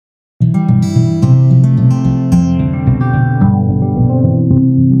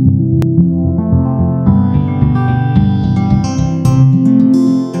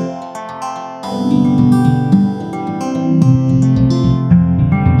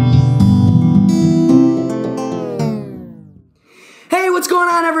going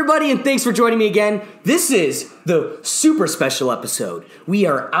on, everybody? And thanks for joining me again. This is the super special episode. We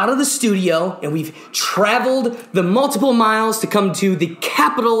are out of the studio, and we've traveled the multiple miles to come to the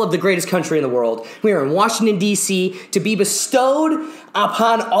capital of the greatest country in the world. We are in Washington, D.C., to be bestowed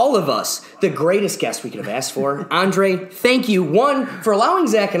upon all of us the greatest guest we could have asked for. Andre, thank you, one, for allowing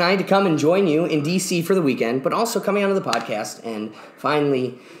Zach and I to come and join you in D.C. for the weekend, but also coming onto the podcast and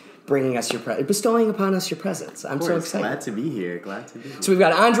finally bringing us bestowing upon us your presence. I'm so excited. Glad to be here. So we've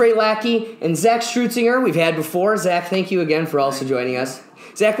got Andre Lackey and Zach Stritzinger. We've had before. Zach, thank you again for also joining us.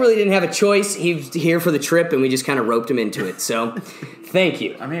 Zach really didn't have a choice. He was here for the trip, and we just kind of roped him into it. So thank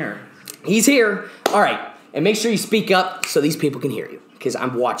you. I'm here. He's here. All right. And make sure you speak up so these people can hear you, because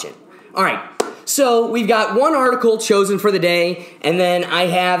I'm watching. All right. So we've got one article chosen for the day, and then I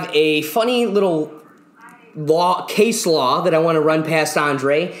have a funny little case law that I want to run past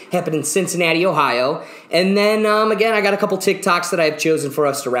Andre. Happened in Cincinnati, Ohio. And then, again, I got a couple TikToks that I've chosen for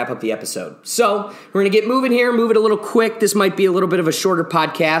us to wrap up the episode. So we're going to get moving here, move it a little quick. This might be a little bit of a shorter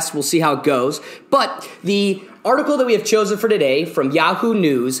podcast. We'll see how it goes. But the article that we have chosen for today from Yahoo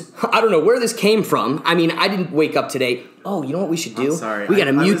News, I don't know where this came from. I mean, I didn't wake up today. Oh, you know what we should do? I'm sorry. We got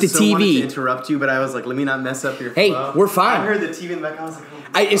to mute the TV. I wanted to interrupt you, but I was like, let me not mess up your flow. We're fine. I heard the TV in the back. I was like,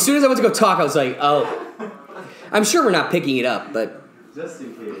 oh. As soon as I went to go talk, I was like, oh. I'm sure we're not picking it up, but just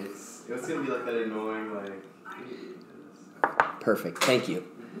in case. It's going to be like that annoying, like... Perfect. Thank you.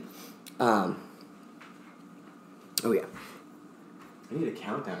 Oh, yeah. I need a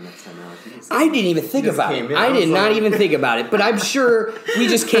countdown next time out. I didn't even think about it. I did not even think about it, but I'm sure we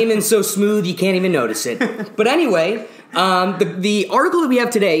just came in so smooth you can't even notice it. But anyway, the article that we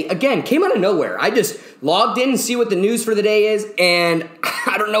have today, again, came out of nowhere. I just logged in to see what the news for the day is, and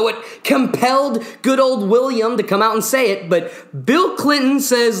I don't know what compelled good old William to come out and say it, but Bill Clinton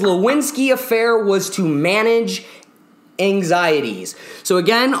says Lewinsky affair was to manage anxieties. So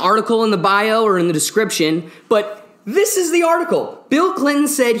again, article in the bio or in the description, but this is the article. Bill Clinton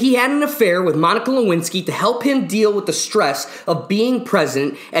said he had an affair with Monica Lewinsky to help him deal with the stress of being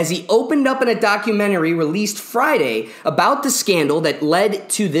president as he opened up in a documentary released Friday about the scandal that led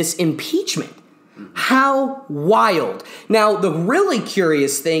to this impeachment. How wild. Now, the really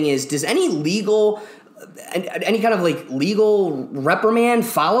curious thing is, does any kind of like legal reprimand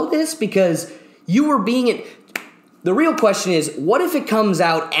follow this? Because you were being... The real question is, what if it comes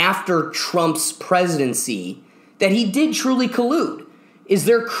out after Trump's presidency that he did truly collude? Is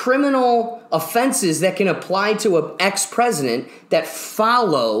there criminal offenses that can apply to an ex-president that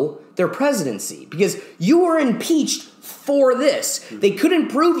follow their presidency? Because you were impeached for this. They couldn't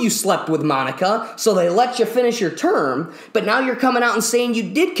prove you slept with Monica, so they let you finish your term, but now you're coming out and saying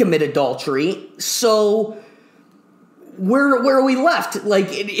you did commit adultery, so where are we left? Like,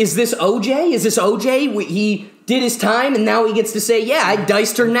 is this OJ? Is this OJ? He did his time, and now he gets to say, yeah, I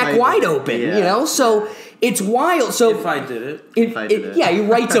diced her neck wide open, you know? So it's wild. So if I did it. Yeah, he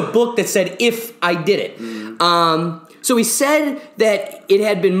writes a book that said, if I did it. So he said that it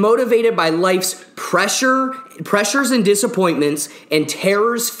had been motivated by life's pressures and disappointments and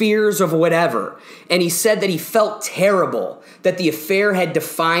terrors, fears of whatever. And he said that he felt terrible that the affair had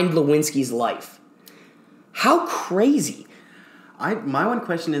defined Lewinsky's life. How crazy. My one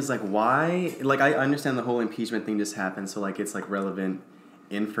question is, like, why? Like, I understand the whole impeachment thing just happened, so, like, it's, like, relevant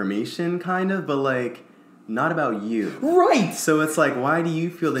information, kind of, but, like, not about you. Right. So it's, like, why do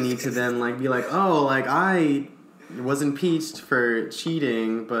you feel the need to then, like, be like, oh, like, I was impeached for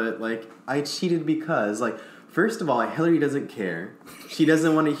cheating, but, like, I cheated because, like, first of all, Hillary doesn't care. She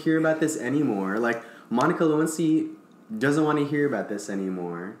doesn't want to hear about this anymore. Like, Monica Lewinsky doesn't want to hear about this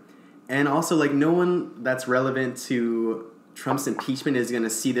anymore. And also, like, no one that's relevant to Trump's impeachment is going to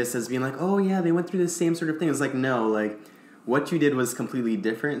see this as being like, oh, yeah, they went through the same sort of thing. It's like, no, like, what you did was completely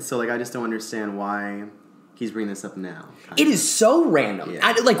different. So, like, I just don't understand why he's bringing this up now. It is so random.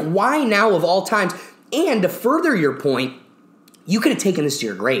 Yeah. Like, why now of all times? And to further your point, you could have taken this to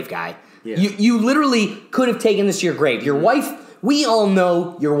your grave, guy. Yeah. You literally could have taken this to your grave. Your wife, we all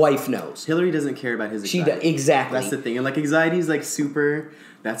know your wife knows. Hillary doesn't care about his anxiety. She does, exactly. That's the thing. And, like, anxiety is, like, super...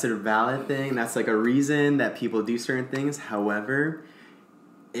 That's a valid thing. That's, like, a reason that people do certain things. However,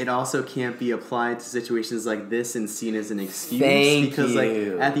 it also can't be applied to situations like this and seen as an excuse. Because, like,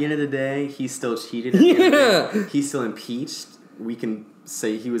 at the end of the day, he still cheated. At the end of the day, he's still impeached. We can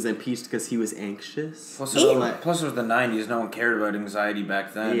say he was impeached because he was anxious. Plus, it was the 90s. No one cared about anxiety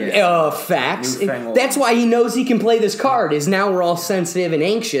back then. Facts. That's why he knows he can play this card, is now we're all sensitive and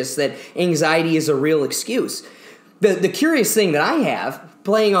anxious that anxiety is a real excuse. The curious thing that I have,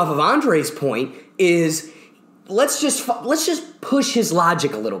 playing off of Andre's point, is let's just push his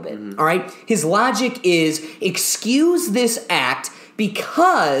logic a little bit, all right? His logic is excuse this act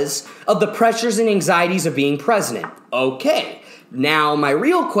because of the pressures and anxieties of being president. Okay. Now, my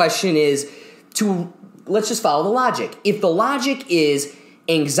real question is let's just follow the logic. If the logic is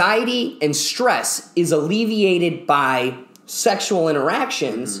anxiety and stress is alleviated by sexual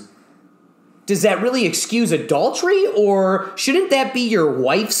interactions, does that really excuse adultery, or shouldn't that be your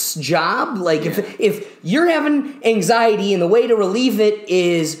wife's job? Like, if you're having anxiety and the way to relieve it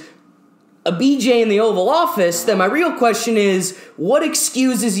is a BJ in the Oval Office, then my real question is, what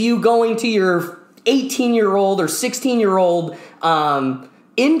excuses you going to your 18-year-old or 16-year-old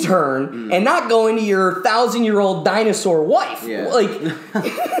intern and not going to your 1,000-year-old dinosaur wife? Yeah. Like,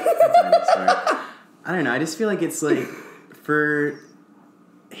 I don't know. I just feel like it's like, for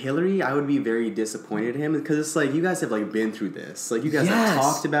Hillary, I would be very disappointed in him, because it's like, you guys have like been through this. Like, you guys have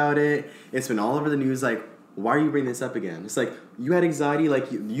talked about it. It's been all over the news. Like, why are you bringing this up again? It's like, you had anxiety. Like,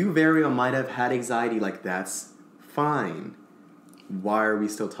 you very well might have had anxiety. Like, that's fine. Why are we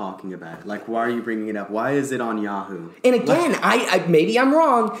still talking about it? Like, why are you bringing it up? Why is it on Yahoo? And again, I maybe I'm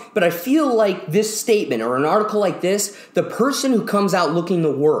wrong, but I feel like this statement or an article like this, the person who comes out looking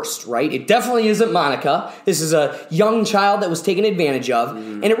the worst, right? It definitely isn't Monica. This is a young child that was taken advantage of.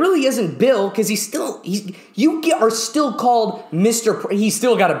 And it really isn't Bill, because you are still called Mr. He's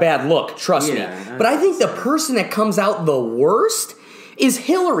still got a bad look, trust me. But I think the person that comes out the worst is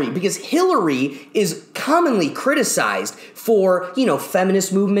Hillary, because Hillary is commonly criticized for,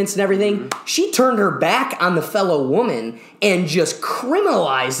 feminist movements and everything. She turned her back on the fellow woman and just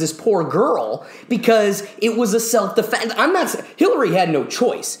criminalized this poor girl because it was a self-defense. Hillary had no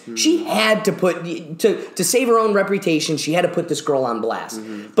choice. She had to to save her own reputation, she had to put this girl on blast.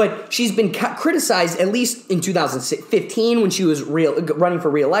 But she's been criticized, at least in 2015 when she was running for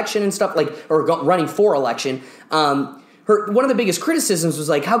re-election and stuff, running for election. One of the biggest criticisms was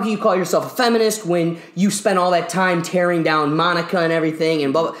like, how can you call yourself a feminist when you spent all that time tearing down Monica and everything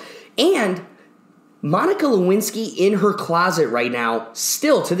and blah, blah. And Monica Lewinsky in her closet right now,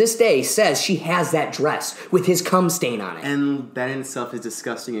 still to this day, says she has that dress with his cum stain on it. And that in itself is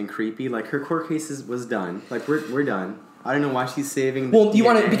disgusting and creepy. Like, her court case was done. Like, we're done. I don't know why she's saving.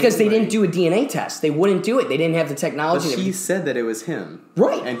 Because they didn't do a DNA test. They wouldn't do it. They didn't have the technology. But she said that it was him,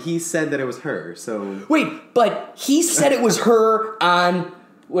 right? And he said that it was her. So wait, but he said it was her on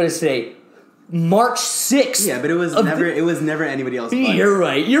what is today, March 6th. Yeah, but it was never anybody else. You're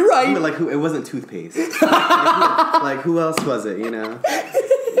right. Like, who? It wasn't toothpaste. Who else was it?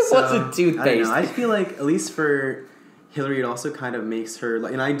 It wasn't toothpaste. I don't know. I feel like, at least for Hillary, it also kind of makes her,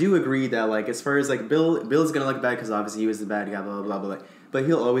 like, and I do agree that, like, as far as, like, Bill's gonna look bad because obviously he was the bad guy, blah, blah, blah, blah, but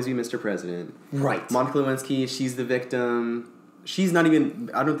he'll always be Mr. President. Right. Monica Lewinsky, she's the victim. She's not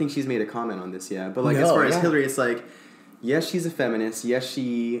even, I don't think she's made a comment on this yet, but, like, as far as Hillary, it's like, yes, she's a feminist. Yes,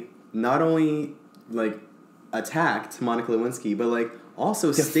 she not only, like, attacked Monica Lewinsky, but, like,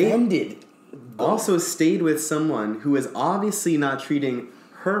 also defended. Also stayed with someone who is obviously not treating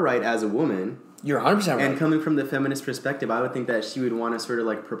her right as a woman. You're 100% right. And coming from the feminist perspective, I would think that she would want to sort of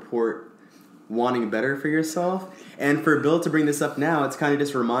like purport wanting better for yourself. And for Bill to bring this up now, it's kind of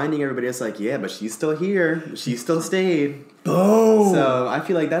just reminding everybody, it's like, yeah, but she's still here. She still stayed. Boom. So I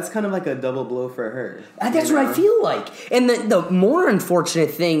feel like that's kind of like a double blow for her. That's what I feel like. And the more unfortunate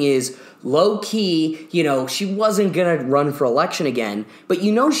thing is, low key, she wasn't going to run for election again, but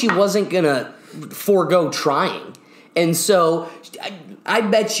she wasn't going to forego trying. And so I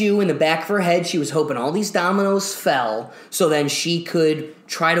bet you in the back of her head she was hoping all these dominoes fell so then she could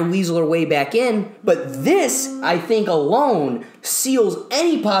try to weasel her way back in. But this, I think, alone seals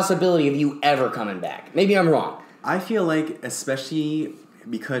any possibility of you ever coming back. Maybe I'm wrong. I feel like, especially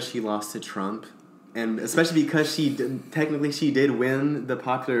because she lost to Trump, and especially because she did win the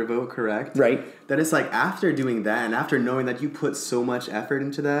popular vote, correct? Right. That it's like, after doing that and after knowing that you put so much effort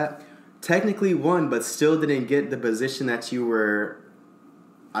into that, technically won, but still didn't get the position that you were,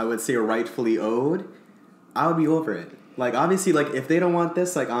 I would say, rightfully owed, I would be over it. Like, obviously, like, if they don't want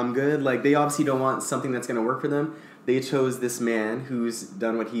this, like, I'm good. Like, they obviously don't want something that's going to work for them. They chose this man who's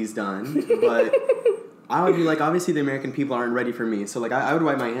done what he's done. But I would be like, obviously, the American people aren't ready for me. So, like, I would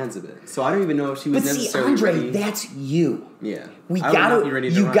wipe my hands of it. So I don't even know if she was necessarily Andre, ready. That's you. Yeah. I would not be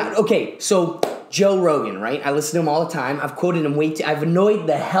ready to run. Okay, so Joe Rogan, right? I listen to him all the time. I've quoted him I've annoyed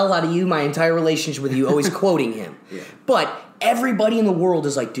the hell out of you my entire relationship with you, always quoting him. Yeah. But everybody in the world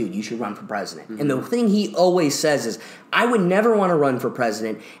is like, dude, you should run for president. Mm-hmm. And the thing he always says is, I would never want to run for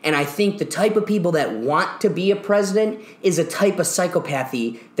president. And I think the type of people that want to be a president is a type of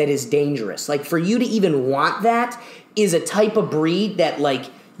psychopathy that is dangerous. Like, for you to even want that is a type of breed that, like,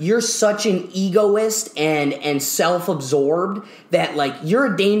 you're such an egoist and self-absorbed that, like,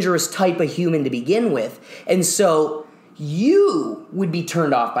 you're a dangerous type of human to begin with. And so you would be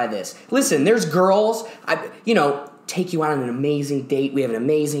turned off by this. Listen, there's girls, take you out on an amazing date. We have an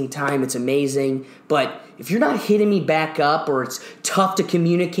amazing time. It's amazing. But if you're not hitting me back up or it's tough to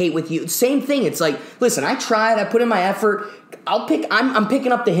communicate with you, same thing. It's like, listen, I tried. I put in my effort. I'm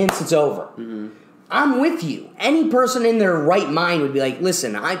picking up the hints. It's over. Mm-hmm. I'm with you. Any person in their right mind would be like,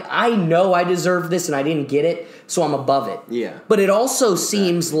 listen, I know I deserve this and I didn't get it, so I'm above it. Yeah. But it also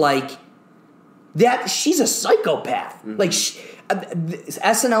seems like that she's a psychopath. Mm-hmm. Like,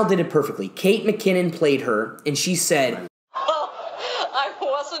 SNL did it perfectly. Kate McKinnon played her, and she said, I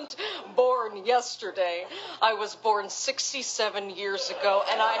wasn't born yesterday. I was born 67 years ago,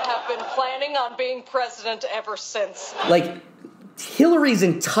 and I have been planning on being president ever since. Like, Hillary's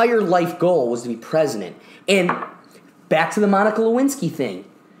entire life goal was to be president. And back to the Monica Lewinsky thing.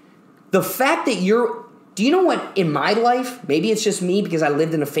 The fact that do you know what, in my life, maybe it's just me because I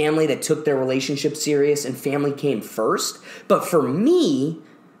lived in a family that took their relationship serious and family came first, but for me,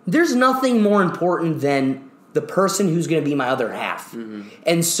 there's nothing more important than the person who's going to be my other half. Mm-hmm.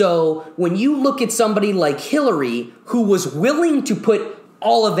 And so when you look at somebody like Hillary, who was willing to put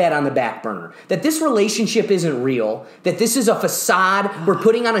all of that on the back burner, that this relationship isn't real, that this is a facade, we're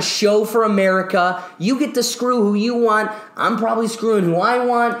putting on a show for America, you get to screw who you want, I'm probably screwing who I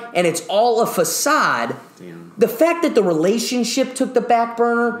want, and it's all a facade. Damn. The fact that the relationship took the back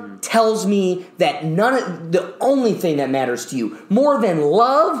burner tells me that the only thing that matters to you, more than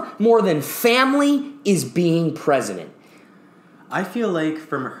love, more than family, is being president. I feel like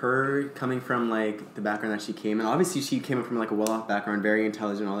from her coming from like the background that she came in, obviously she came from like a well-off background, very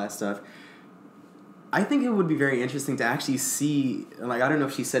intelligent, all that stuff. I think it would be very interesting to actually see, like, I don't know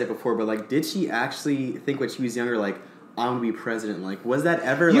if she said it before, but like, did she actually think when she was younger, like, I want to be president? Like, was that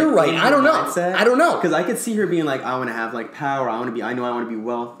ever? You're like, right. I don't know. Mindset? I don't know. Because I could see her being like, I want to have like power. I know I want to be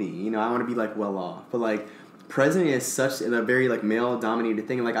wealthy. I want to be like well off. But like, president is such a very like male-dominated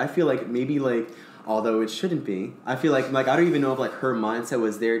thing. And like, I feel like maybe like, although it shouldn't be, I feel like I don't even know if like her mindset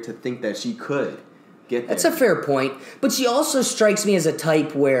was there to think that she could get there. That's a fair point. But she also strikes me as a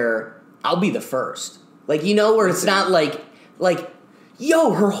type where I'll be the first. Like, where it's not like,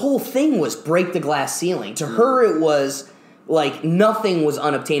 her whole thing was break the glass ceiling. To her, it was like nothing was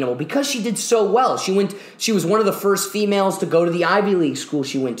unobtainable because she did so well. She was one of the first females to go to the Ivy League school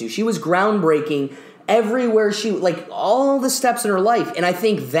she went to. She was groundbreaking everywhere like all the steps in her life. And I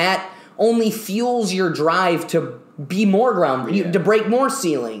think that only fuels your drive to be more groundbreaking, to break more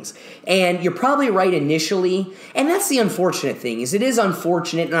ceilings. And you're probably right initially. And that's the unfortunate thing, is it is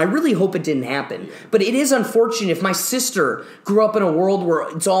unfortunate, and I really hope it didn't happen. But it is unfortunate if my sister grew up in a world where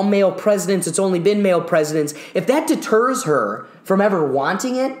it's all male presidents, it's only been male presidents, if that deters her from ever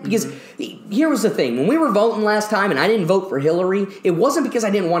wanting it. Because here was the thing. When we were voting last time and I didn't vote for Hillary, it wasn't because I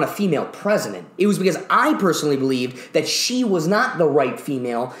didn't want a female president. It was because I personally believed that she was not the right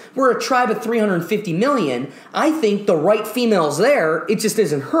female. We're a tribe of 350 million. I think the right female's there. It just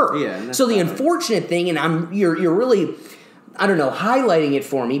isn't her. Yeah, so the unfortunate thing, and you're really, I don't know, highlighting it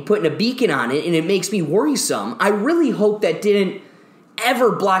for me, putting a beacon on it, and it makes me worrisome. I really hope that didn't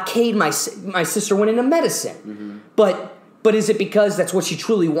ever blockade my sister went into medicine. Mm-hmm. But is it because that's what she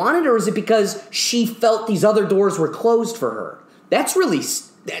truly wanted, or is it because she felt these other doors were closed for her? That's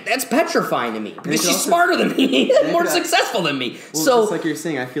petrifying to me, because she's smarter than me and more successful than me. Well, so, just like you're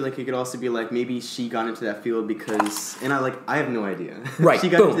saying, I feel like it could also be like maybe she got into that field because, and I have no idea. Right, she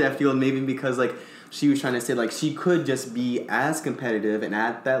got into that field maybe because like she was trying to say like she could just be as competitive and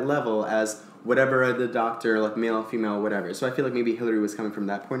at that level as whatever the doctor, like male, female, whatever. So I feel like maybe Hillary was coming from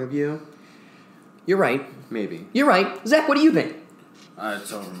that point of view. You're right. Maybe. You're right. Zach, what do you think?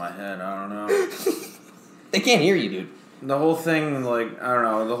 It's over my head. I don't know. They can't hear you, dude. The whole thing, like, I don't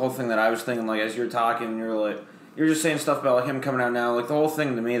know, the whole thing that I was thinking, like, as you're talking, you're just saying stuff about, like, him coming out now. Like, the whole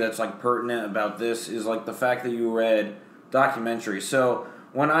thing to me that's, like, pertinent about this is, like, the fact that you read documentaries. So,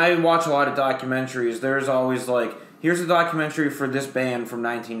 when I watch a lot of documentaries, there's always, like, here's a documentary for this band from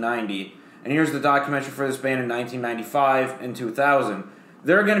 1990, and here's the documentary for this band in 1995 and 2000.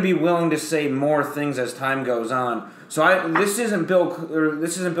 They're going to be willing to say more things as time goes on. So this isn't Bill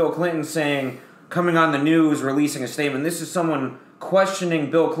Clinton saying, coming on the news, releasing a statement. This is someone questioning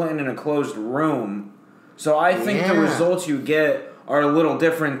Bill Clinton in a closed room. So I think the results you get are a little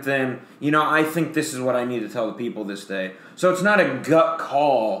different than, I think this is what I need to tell the people this day. So it's not a gut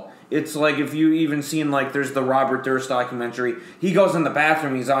call. It's like if you even seen, like, there's the Robert Durst documentary. He goes in the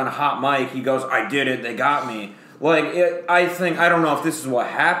bathroom, he's on a hot mic, he goes, I did it, they got me. Like, I don't know if this is what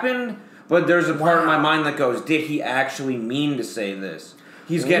happened, but there's a part in my mind that goes, did he actually mean to say this?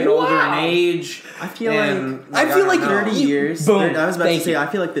 He's getting older in age. I feel like 30 years. Boom. I was about to say, you. I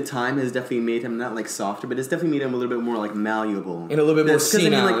feel like the time has definitely made him not like softer, but it's definitely made him a little bit more like malleable and a little bit more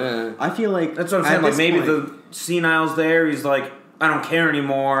senile. I feel like that's what I'm saying. Like maybe the senile's there. He's like, I don't care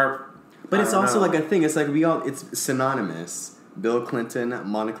anymore. But it's also like a thing. It's like it's synonymous. Bill Clinton,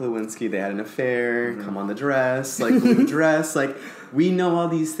 Monica Lewinsky, they had an affair. Come on the dress, like blue dress. Like we know all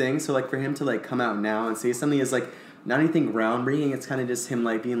these things. So like for him to like come out now and say something is like not anything groundbreaking. It's kind of just him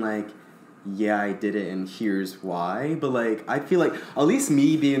like being like, yeah, I did it, and here's why. But like I feel like at least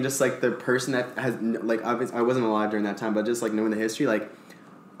me being just like the person that has like I wasn't alive during that time, but just like knowing the history, like.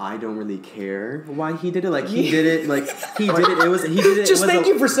 I don't really care why he did it. Like he did it. Like he did it. It was he did it. Just thank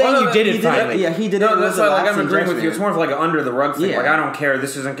you for saying you did it finally. Yeah, he did it. No, that's why like I'm agreeing with you. It's more. more of like an under the rug thing. Yeah. Like I don't care.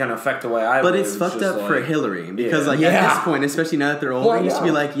 This isn't going to affect the way I. But live. it's fucked up like, for Hillary because like at this point, especially now that they're older, he used to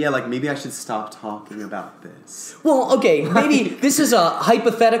be like, yeah, like maybe I should stop talking about this. Well, okay, maybe this is a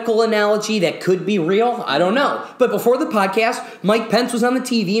hypothetical analogy that could be real. I don't know. But before the podcast, Mike Pence was on the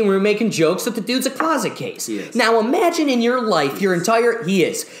TV and we were making jokes that the dude's a closet case. He is. Now imagine in your life,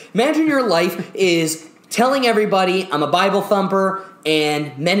 Imagine your life is telling everybody I'm a Bible thumper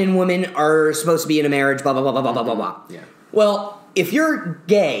and men and women are supposed to be in a marriage, blah, blah, blah, blah, blah, blah, blah, blah. Yeah. Well, if you're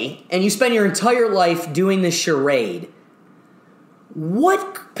gay and you spend your entire life doing this charade,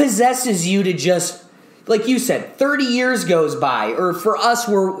 what possesses you to just, like you said, 30 years goes by, or for us,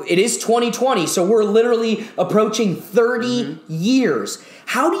 it is 2020, so we're literally approaching 30 years.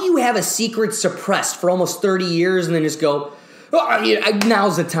 How do you have a secret suppressed for almost 30 years and then just go,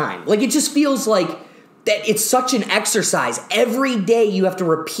 now's the time? Like, it just feels like that it's such an exercise. Every day you have to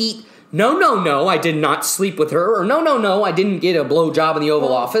repeat, no, I did not sleep with her, or no, I didn't get a blowjob in the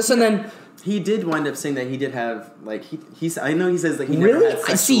Oval Office, and then... He did wind up saying that he did have, like, I know he says that he really? never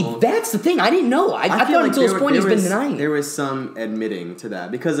had sexual... I see, that's the thing. I didn't know. I thought like until this point he's been denying it. There was some admitting to that,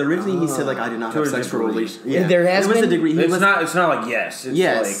 because originally he said, like, I did not have sexual relations. Yeah. There has been... a degree. It's not like yes. It's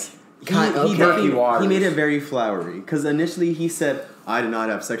yes. Like... He made it very flowery, because initially he said, I did not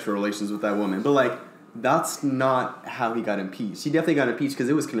have sexual relations with that woman, but, like, that's not how he got impeached. He definitely got impeached because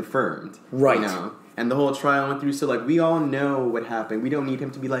it was confirmed. Right. You know? And the whole trial went through, so, like, we all know what happened. We don't need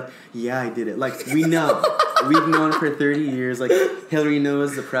him to be like, yeah, I did it. Like, we know. We've known for 30 years. Like, Hillary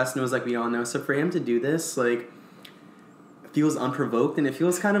knows, the press knows, like, we all know. So for him to do this, like, feels unprovoked, and it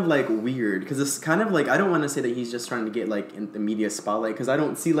feels kind of, like, weird. Because it's kind of, like, I don't want to say that he's just trying to get, like, in the media spotlight, because I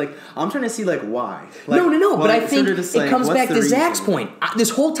don't see, like, I'm trying to see, like, why. Like, no, but I think just, it comes back to Zach's point. This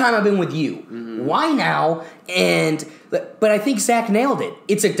whole time I've been with you. Why now? But I think Zach nailed it.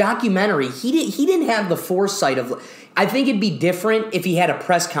 It's a documentary. He didn't have the foresight of... I think it'd be different if he had a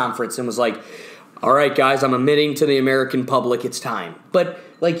press conference and was like, all right, guys, I'm admitting to the American public it's time. But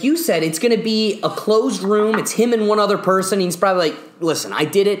like you said, it's going to be a closed room. It's him and one other person. He's probably like, listen, I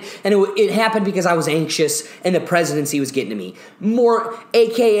did it, and it happened because I was anxious, and the presidency was getting to me. More,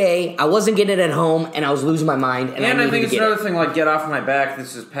 a.k.a. I wasn't getting it at home, and I was losing my mind, and I think it's another it. thing, like, get off my back,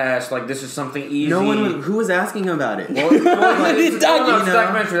 this is past, like, this is something easy. No one... Who was asking him about it? Well, it's a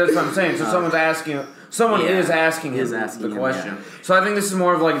documentary, that's what I'm saying. So someone's asking... Someone is asking the question. Yeah. So I think this is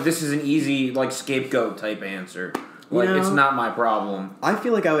more of like, this is an easy, like, scapegoat type answer. Like, it's not my problem. I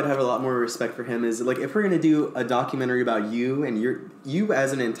feel like I would have a lot more respect for him is, like, if we're going to do a documentary about you and you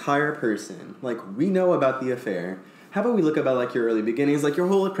as an entire person, like, we know about the affair. How about we look about, like, your early beginnings, like, your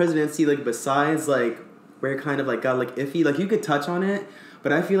whole presidency, like, besides, like, where it kind of, like, got, like, iffy. Like, you could touch on it,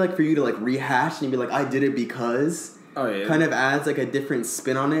 but I feel like for you to, like, rehash and be like, I did it because... kind of adds, like, a different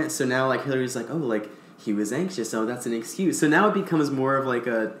spin on it. So now, like, Hillary's like, oh, like... he was anxious, so that's an excuse. So now it becomes more of like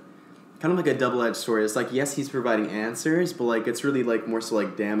a kind of like a double-edged sword. It's like, yes, he's providing answers, but like it's really like more so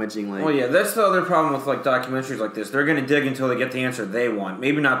like damaging. Like, well, yeah, that's the other problem with like documentaries like this. They're gonna dig until they get the answer they want.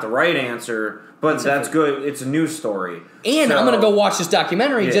 Maybe not the right answer, but that's good. It's a news story. And I'm gonna go watch this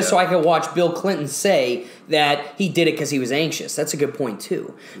documentary just so I can watch Bill Clinton say that he did it because he was anxious. That's a good point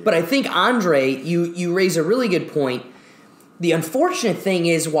too. Yeah. But I think Andre, you raise a really good point. The unfortunate thing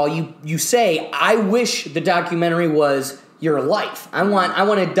is, while you say, I wish the documentary was your life. I want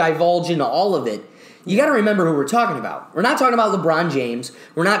to divulge into all of it. You got to remember who we're talking about. We're not talking about LeBron James.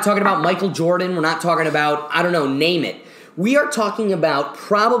 We're not talking about Michael Jordan. We're not talking about, I don't know, name it. We are talking about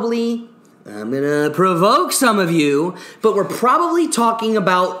probably, I'm going to provoke some of you, but we're probably talking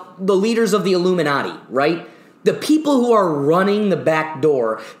about the leaders of the Illuminati, right? The people who are running the back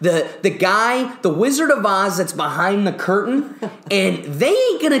door, the guy, the Wizard of Oz that's behind the curtain, and they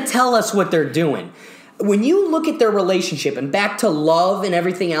ain't gonna tell us what they're doing. When you look at their relationship, and back to love and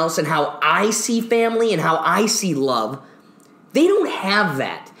everything else, and how I see family and how I see love, they don't have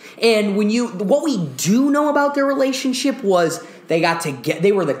that. And what we do know about their relationship was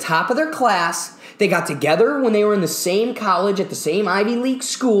They were the top of their class. They got together when they were in the same college at the same Ivy League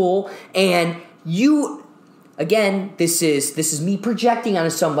school, and again, this is me projecting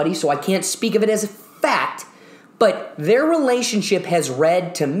onto somebody, so I can't speak of it as a fact, but their relationship has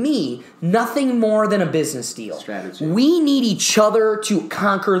read, to me, nothing more than a business deal. Strategy. We need each other to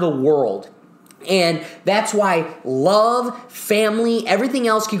conquer the world. And that's why love, family, everything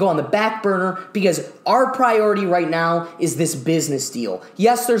else can go on the back burner, because our priority right now is this business deal.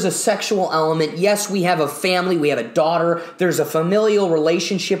 Yes, there's a sexual element. Yes, we have a family. We have a daughter. There's a familial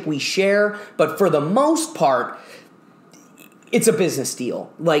relationship we share. But for the most part, it's a business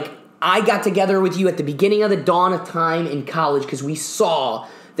deal. Like, I got together with you at the beginning of the dawn of time in college because we saw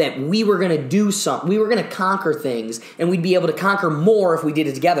that we were going to do something. We were going to conquer things, and we'd be able to conquer more if we did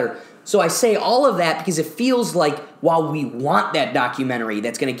it together. So I say all of that because it feels like while we want that documentary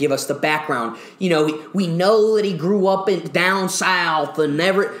that's going to give us the background, we know that he grew up down south and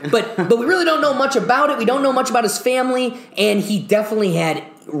but we really don't know much about it. We don't know much about his family, and he definitely had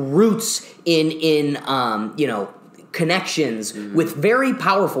roots in connections with very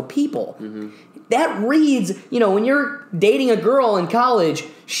powerful people. Mm-hmm. That reads, when you're dating a girl in college,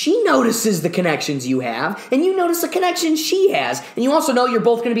 she notices the connections you have, and you notice the connections she has, and you also know you're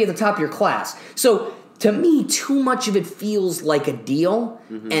both going to be at the top of your class. So, to me, too much of it feels like a deal,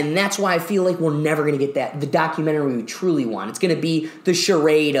 and that's why I feel like we're never going to get the documentary we truly want. It's going to be the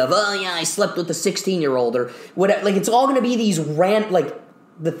charade of, I slept with a 16-year-old, or whatever. Like, it's all going to be these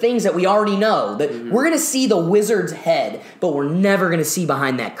the things that we already know, that we're going to see the wizard's head, but we're never going to see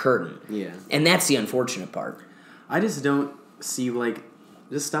behind that curtain. Yeah. And that's the unfortunate part. I just don't see,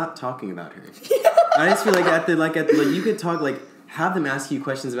 just stop talking about her. I just feel like you could talk, have them ask you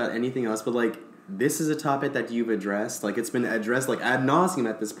questions about anything else, but, this is a topic that you've addressed. It's been addressed, ad nauseum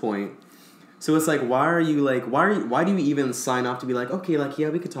at this point. So it's why do you even sign off to be okay, yeah,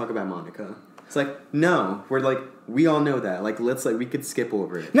 we could talk about Monica? It's no, we all know that. We could skip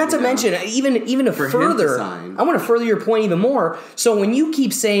over it. Not to mention, even to further, I want to further your point even more. So when you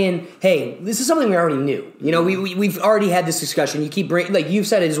keep saying, hey, this is something we already knew. We've already had this discussion. You keep you've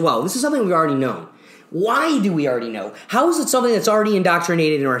said it as well. This is something we've already known. Why do we already know? How is it something that's already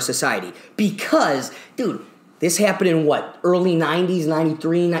indoctrinated in our society? Because, dude, this happened in early 90s,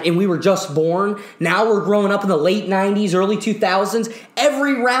 93, and we were just born. Now we're growing up in the late 90s, early 2000s.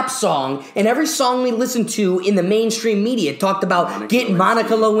 Every rap song and every song we listened to in the mainstream media talked about getting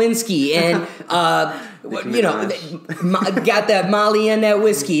Monica Lewinsky and, got that Molly and that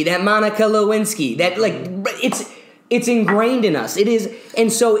whiskey, that Monica Lewinsky. That, it's ingrained in us. It is,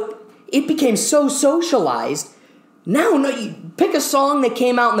 and so it became so socialized. Now, you pick a song that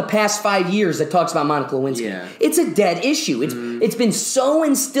came out in the past 5 years that talks about Monica Lewinsky. Yeah. It's a dead issue. It's been so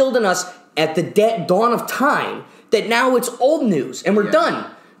instilled in us at the dawn of time that now it's old news, and we're done.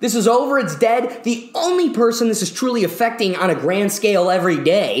 This is over. It's dead. The only person this is truly affecting on a grand scale every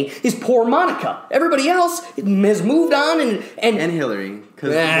day is poor Monica. Everybody else has moved on and Hillary.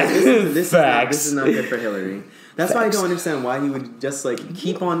 Because this is not good for Hillary. That's why I don't understand why he would just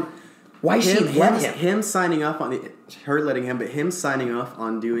keep on. Why she let him? Him signing off on her letting him, but him signing off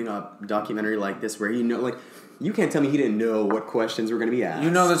on doing a documentary like this, where you can't tell me he didn't know what questions were going to be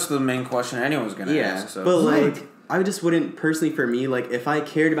asked. That's the main question anyone's going to ask. So. But I just wouldn't personally. For me, if I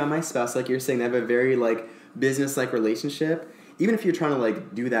cared about my spouse, like you're saying, they have a very business relationship. Even if you're trying to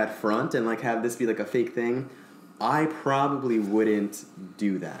do that front and have this be a fake thing, I probably wouldn't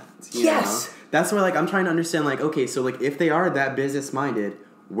do that. You know? That's where I'm trying to understand. Okay, so if they are that business minded,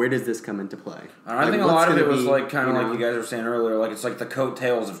 where does this come into play? I think a lot of it was kind of like you guys were saying earlier, it's the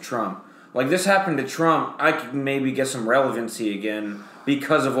coattails of Trump. This happened to Trump, I could maybe get some relevancy again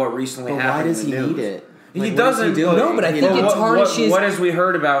because of what recently happened. Why does he need it? He doesn't. No, but I think it tarnishes. What has we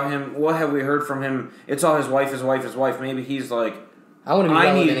heard about him? What have we heard from him? It's all his wife, his wife, his wife. Maybe he's I want to be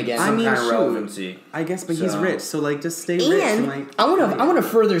relevant again. Some kind of relevancy. I guess, but he's rich, so just stay rich. And I want to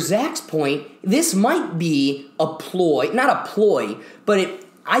further Zach's point. This might be a ploy, not a ploy, but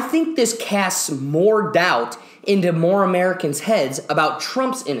I think this casts more doubt into more Americans' heads about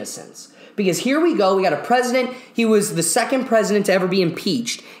Trump's innocence. Because here we go, we got a president, he was the second president to ever be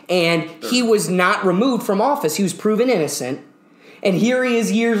impeached, and he was not removed from office, he was proven innocent. And here he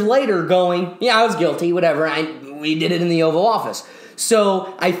is years later going, yeah, I was guilty, whatever, we did it in the Oval Office.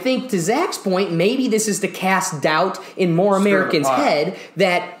 So I think to Zach's point, maybe this is to cast doubt in more Americans' head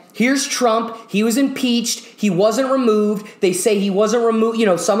that here's Trump. He was impeached. He wasn't removed. They say he wasn't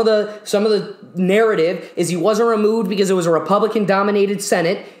removed. Some of the narrative is he wasn't removed because it was a Republican-dominated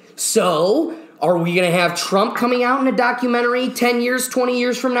Senate. So are we going to have Trump coming out in a documentary 10 years, 20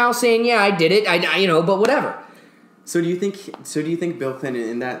 years from now saying, yeah, I did it, but whatever? So do you think Bill Clinton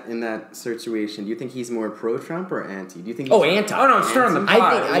in that situation? Do you think he's more pro-Trump or anti? Do you think? Anti. Oh no, it's stirring the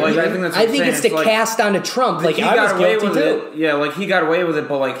pot. I think it's to cast onto Trump. Like I was guilty too. Yeah, like he got away with it,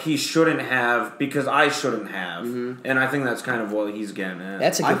 but like he shouldn't have because I shouldn't have, and I think that's kind of what he's getting at.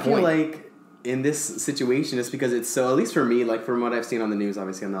 That's a good point. I feel like in this situation, it's because it's so. At least for me, like from what I've seen on the news,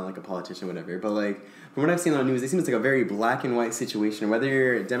 obviously I'm not like a politician, or whatever, but like. From what I've seen on the news, it seems like a very black and white situation. Whether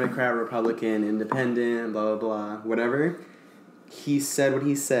you're a Democrat, Republican, Independent, blah, blah, blah, whatever. He said what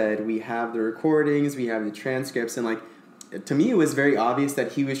he said. We have the recordings. We have the transcripts. And, like, to me, it was very obvious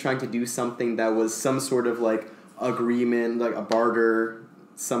that he was trying to do something that was some sort of, like, agreement, like a barter,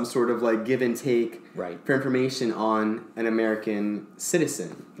 some sort of, like, give and take for information on an American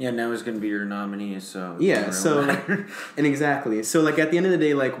citizen. Yeah, now he's going to be your nominee, so... Yeah, so... and exactly. So, like, at the end of the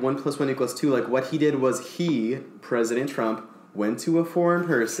day, like, 1 + 1 = 2, like, what he did was President Trump, went to a foreign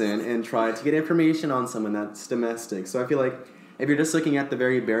person and tried to get information on someone that's domestic. So I feel like if you're just looking at the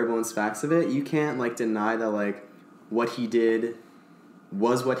very bare bones facts of it, you can't, like, deny that, like, what he did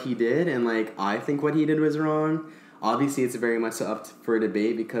was what he did, and, like, I think what he did was wrong. Obviously, it's very much up for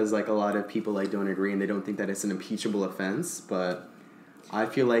debate because, like, a lot of people, like, don't agree and they don't think that it's an impeachable offense. But I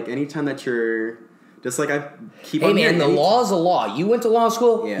feel like anytime that you're just like I keep on the law is a law. You went to law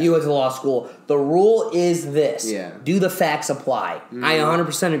school. Yeah. You went to law school. The rule is this. Yeah. Do the facts apply? I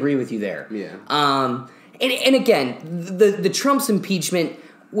 100% agree with you there. Yeah. And again, the Trump's impeachment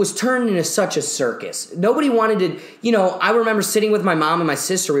was turned into such a circus. Nobody wanted to, I remember sitting with my mom and my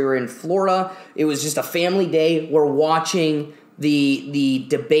sister. We were in Florida. It was just a family day. We're watching the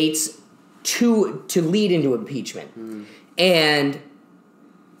debates to lead into impeachment. And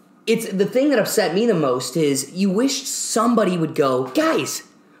it's the thing that upset me the most is you wish somebody would go, guys,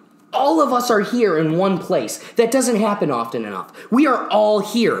 all of us are here in one place. That doesn't happen often enough. We are all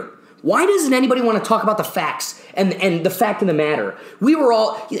here. Why doesn't anybody want to talk about the facts and the fact of the matter? We were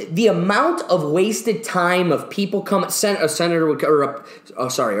all the amount of wasted time of people come. A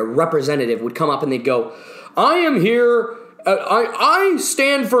representative would come up and they'd go, "I am here. I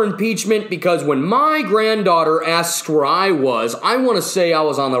stand for impeachment because when my granddaughter asks where I was, I want to say I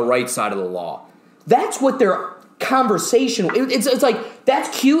was on the right side of the law." That's what their conversation. It's like,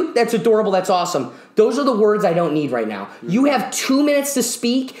 that's cute, that's adorable, that's awesome. Those are the words I don't need right now. You have 2 minutes to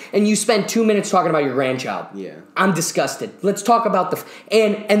speak, and you spend 2 minutes talking about your grandchild. Yeah. I'm disgusted. Let's talk about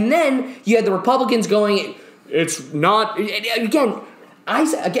and then you had the Republicans going, it's not, again,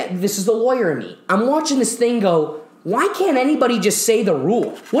 this is the lawyer in me. I'm watching this thing go, why can't anybody just say the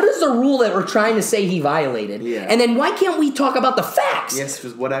rule? What is the rule that we're trying to say he violated? Yeah. And then why can't we talk about the facts? Yes,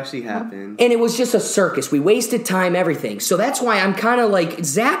 what actually happened. And it was just a circus. We wasted time, everything. So that's why I'm kind of like,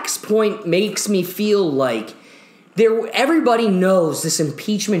 Zach's point makes me feel like everybody knows this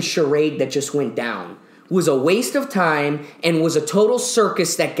impeachment charade that just went down was a waste of time and was a total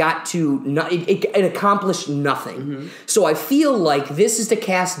circus that got to, it accomplished nothing. Mm-hmm. So I feel like this is to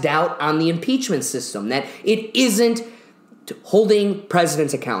cast doubt on the impeachment system, that it isn't holding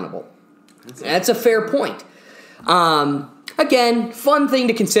presidents accountable. That's a fair point. Again, fun thing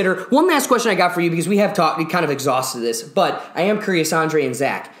to consider. One last question I got for you, because we kind of exhausted this, but I am curious, Andre and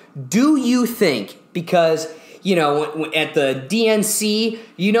Zach, do you think, because at the DNC,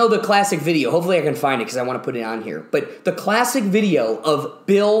 the classic video. Hopefully I can find it because I want to put it on here. But the classic video of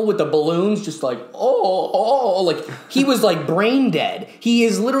Bill with the balloons just like, like he was like brain dead. He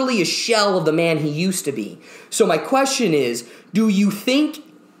is literally a shell of the man he used to be. So my question is, do you think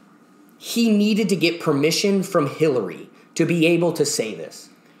he needed to get permission from Hillary to be able to say this?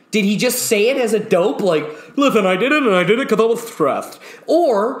 Did he just say it as a dope? Like, listen, I did it and I did it because I was stressed.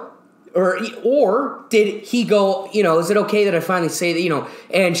 Or did he go, is it okay that I finally say that,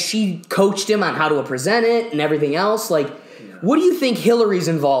 and she coached him on how to present it and everything else? Like, what do you think Hillary's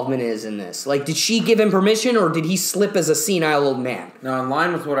involvement is in this? Like, did she give him permission or did he slip as a senile old man? No, in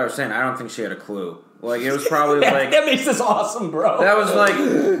line with what I was saying, I don't think she had a clue. Like, it was probably like... That makes this awesome, bro. That was like,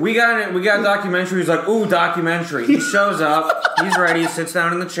 we got a documentary. He's like, ooh, documentary. He shows up. He's ready. He sits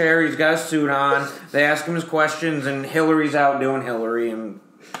down in the chair. He's got a suit on. They ask him his questions, and Hillary's out doing Hillary, and...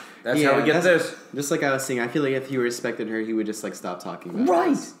 That's how we get this. Just like I was saying, I feel like if he respected her, he would just like stop talking about right.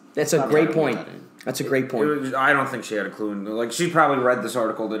 This. That's a great point. That's a great point. I don't think she had a clue. Like, she probably read this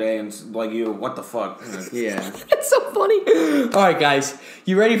article today and like, what the fuck? Yeah. That's so funny. All right, guys.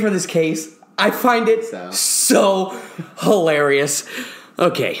 You ready for this case? I find it so hilarious.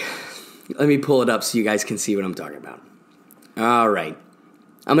 Okay. Let me pull it up so you guys can see what I'm talking about. All right.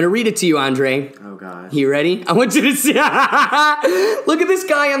 I'm going to read it to you, Andre. Oh, God. You ready? I want you to see. Look at this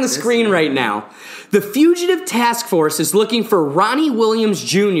guy on the screen right now. The Fugitive Task Force is looking for Ronnie Williams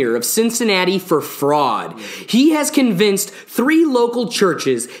Jr. of Cincinnati for fraud. He has convinced 3 local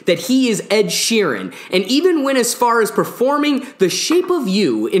churches that he is Ed Sheeran, and even went as far as performing The Shape of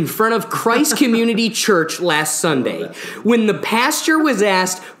You in front of Christ Community Church last Sunday. When the pastor was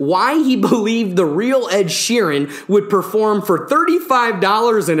asked why he believed the real Ed Sheeran would perform for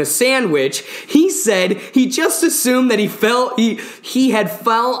 $35 and a sandwich, he said he just assumed that he had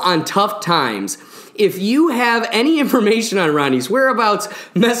fell on tough times. If you have any information on Ronnie's whereabouts,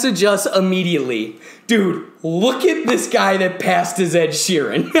 message us immediately. Dude, look at this guy that passed as Ed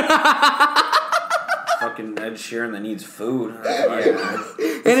Sheeran. Fucking Ed Sheeran that needs food.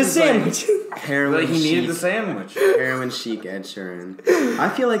 And a sandwich. Heroin He needed the sandwich. Heroin chic Ed Sheeran. I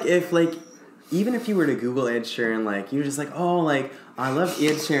feel like even if you were to Google Ed Sheeran, like, you're just like, oh, like, I love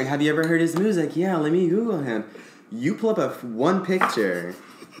Ed Sheeran. Have you ever heard his music? Yeah, let me Google him. You pull up one picture,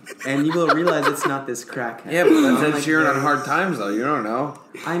 and you will realize it's not this crackhead. Yeah, but that's Ed Sheeran on hard times, though. You don't know.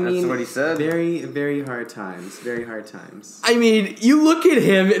 I mean, that's what he said. Very, very hard times. Very hard times. I mean, you look at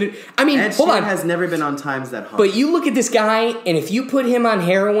him, and, Ed Sheeran has never been on times that hard. But you look at this guy, and if you put him on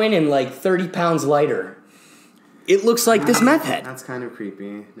heroin and like 30 pounds lighter, it looks like this meth head. That's kind of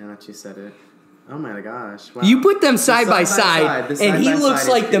creepy, now that you said it. Oh my gosh. Wow. You put them side by side, and he looks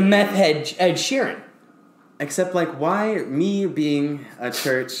like the meth head Ed Sheeran. Except, like, why me being a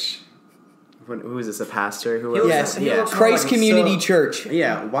church... Who is this, a pastor? Yes, Christ Community Church.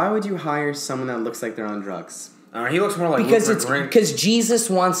 Yeah, why would you hire someone that looks like they're on drugs? He looks more like because Jesus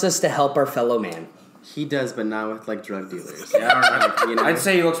wants us to help our fellow man. He does, but not with, like, drug dealers. Yeah, I don't know. You know. I'd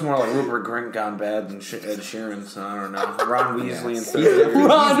say he looks more like Rupert Grint gone bad than Ed Sheeran, so I don't know. Ron Weasley and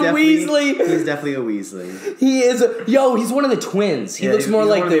Ron Weasley! He's definitely a Weasley. He is he's one of the twins. He looks more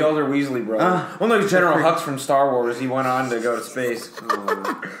like one of the older Weasley brothers. One of those General Hux from Star Wars. He went on to go to space.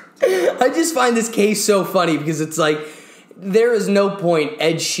 I just find this case so funny because it's like, there is no point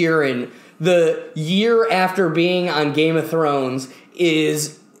Ed Sheeran, the year after being on Game of Thrones,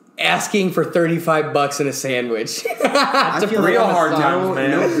 is asking for $35 and a sandwich. I feel real hard times,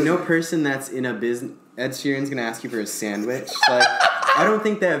 man. No person that's in a business... Ed Sheeran's gonna ask you for a sandwich. Like, I don't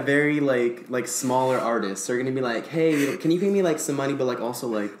think that very, like smaller artists are gonna be like, hey, can you pay me, like, some money, but, like, also,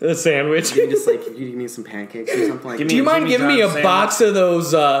 like... A sandwich? You just, like, you give me some pancakes or something like that. Do you mind giving me a box of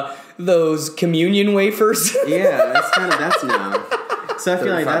those communion wafers? Yeah, that's no. So I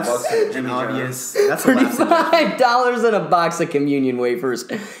feel like that's an obvious... That's $35 and a box of communion wafers.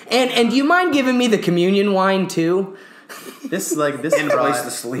 And do you mind giving me the communion wine, too? This and place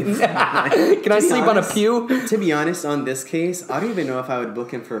to sleep. Can I sleep on a pew? To be honest, on this case, I don't even know if I would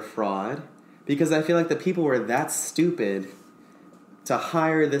book him for fraud, because I feel like the people were that stupid to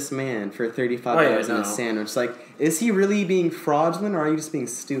hire this man for $35 and a sandwich. Like, is he really being fraudulent, or are you just being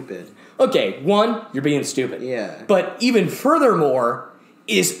stupid? Okay, one, you're being stupid. Yeah. But even furthermore,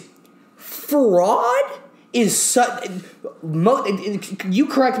 is fraud is such... You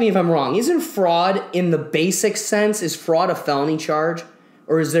correct me if I'm wrong. Isn't fraud, in the basic sense, is fraud a felony charge?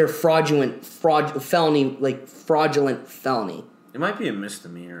 Or is there fraudulent felony? It might be a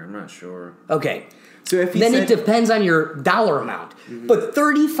misdemeanor. I'm not sure. Okay. So if then it depends on your dollar amount. Mm-hmm. But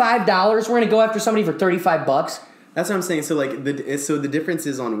 $35, we're going to go after somebody for $35? That's what I'm saying. So, like, the difference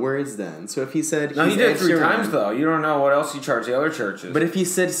is on words then. So if he said... No, he did it 3 times, though. You don't know what else he charged the other churches. But if he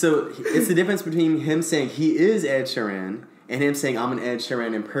said... So, it's the difference between him saying he is Ed Sheeran and him saying, I'm an Ed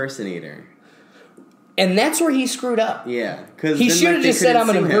Sheeran impersonator. And that's where he screwed up. Yeah. He should have just said, I'm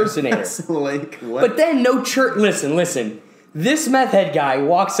an impersonator. So, like, what? But then no church... Listen. This meth head guy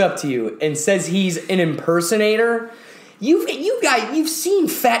walks up to you and says he's an impersonator... You've seen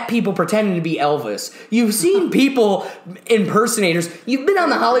fat people pretending to be Elvis. You've seen people impersonators. You've been on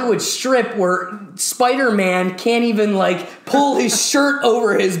the Hollywood Strip where Spider-Man can't even, like, pull his shirt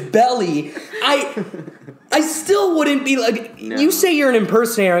over his belly. I still wouldn't be like... No. You say you're an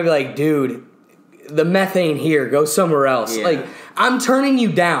impersonator, I'd be like, dude, the meth ain't here. Go somewhere else. Yeah. Like, I'm turning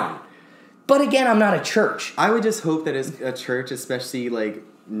you down. But again, I'm not a church. I would just hope that as a church, especially, like...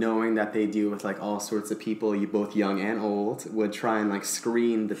 knowing that they deal with, like, all sorts of people, both young and old, would try and, like,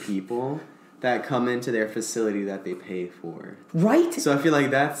 screen the people that come into their facility that they pay for. Right? So I feel like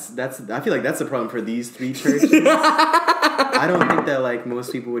that's the problem for these 3 churches. I don't think that, like,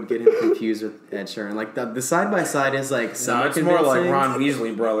 most people would get him confused with Ed Sheeran. Like, the side by side is, like, somewhat it's more like Ron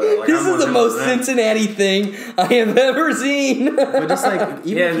Weasley, brother. Like, this is the most Cincinnati thing I have ever seen. But just, like,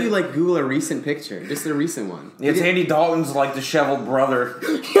 even if you, like, Google a recent picture, just a recent one. It's Andy Dalton's, like, disheveled brother.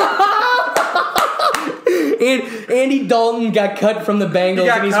 And Andy Dalton got cut from the Bengals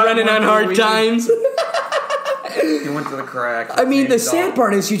and he's running on hard times. He went to the crack. I mean, the sad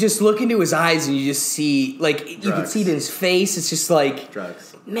part is you just look into his eyes and you just see, like, you can see it in his face. It's just like,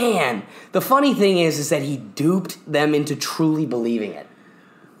 drugs. Man. The funny thing is that he duped them into truly believing it.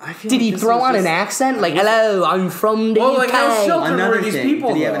 Did he throw on an accent? Like, hello, I'm from the UK. Like, how sheltered Another were these thing, people,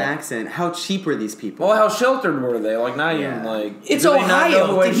 did he have though? an accent? How cheap were these people? Well, how sheltered were they? Like, not even, like... It's do they not know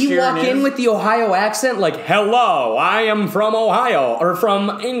Ohio. who Did he Sheeran walk in is? with the Ohio accent? Like, hello, I am from Ohio. Or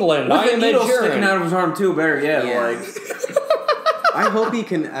from England. I With am the needle Sheeran. sticking out of his arm, too, better yet. Yeah. Like... I hope he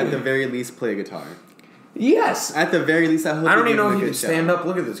can, at the very least, play guitar. Yes. At the very least, I hope I don't he even know if he he can stand up.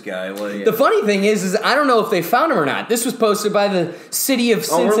 Look at this guy. Like, The funny thing is I don't know if they found him or not. This was posted by the city of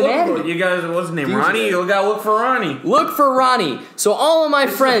Cincinnati. you guys, what's his name? Ronnie? You gotta look for Ronnie. Look for Ronnie. So all of my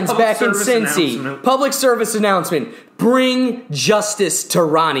friends public back in service Cincy, announcement. public service announcement, bring justice to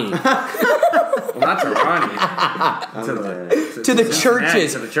Ronnie. Well, not to Ronnie. to the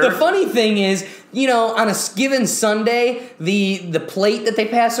churches. To the The churches. funny thing is, you know, on a given Sunday, the plate that they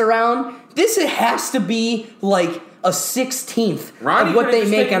pass around, this has to be like a 16th Ronnie of what could've they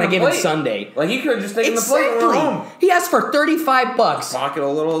just make taken on a the given plate. Sunday. Like, he could have just taken the plate and went home. He asked for $35. Pocket a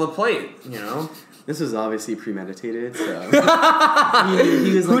little of the plate, you know? This was obviously premeditated, so...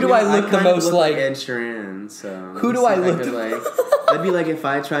 he was Who like, do I look the kinda most look like? Ed Sheeran, so... Who do I look could, like... That'd be like if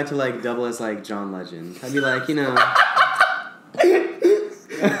I tried to, like, double as, like, John Legend. I'd be like, you know...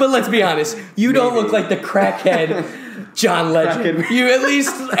 But let's be honest, you don't look like the crackhead John Legend. You at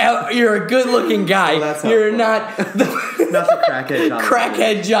least you're a good-looking guy. Well, that's you're helpful. not the Not the crackhead John crackhead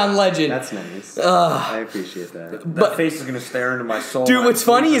Legend. John Legend. That's nice. I appreciate that. That face is gonna stare into my soul. Dude, what's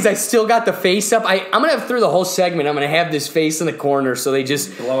funny is I still got the face up. I'm gonna have through the whole segment. I'm gonna have this face in the corner so they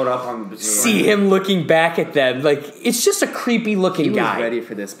just blow it up on the see him looking back at them. Like it's just a creepy looking He was guy. ready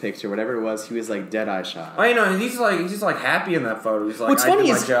for this picture, whatever it was. He was like dead eye shot. Oh, you know, he's like happy in that photo. He's like, What's I funny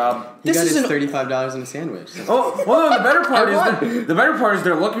did is my job. He this got is his an $35 in a sandwich. Oh, well, no, the better part I won. is the better part is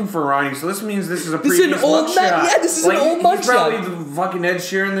they're looking for Ronnie. So this means this is a This is an previous old mugshot. yeah, this is an old He's mugshot. probably the fucking Ed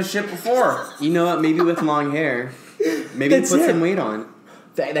Sheeran this shit before. You know what? Maybe with long hair. Maybe he That's put it. some weight on.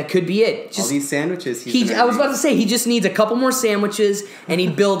 That could be it. All Just these sandwiches. I was about to say he just needs a couple more sandwiches and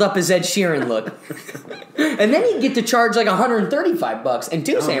he'd build up his Ed Sheeran look. And then he'd get to charge like $135 and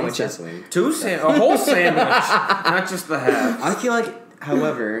two sandwiches. A whole sandwich, not just the half. I feel like,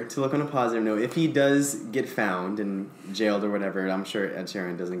 however, to look on a positive note, if he does get found and jailed or whatever, I'm sure Ed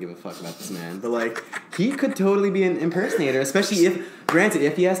Sheeran doesn't give a fuck about this man. But like, he could totally be an impersonator, especially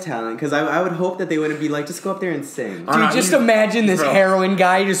if he has talent. Because I would hope that they wouldn't be like, just go up there and sing. Dude, just imagine this heroin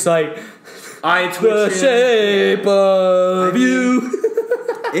guy just like the shape of you.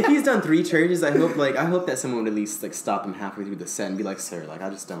 If he's done 3 churches, I hope that someone would at least like stop him halfway through the set and be like, "Sir, like I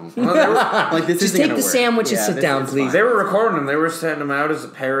just don't like this." Just isn't take gonna the work. sandwich and Yeah, sit this down, is please. fine. They were recording them. They were setting them out as a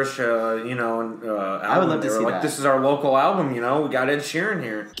parish, album. I would love to They were see like, that. this is our local album, you know. We got Ed Sheeran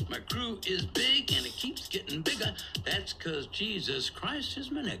here. My crew is big and it keeps getting bigger. That's because Jesus Christ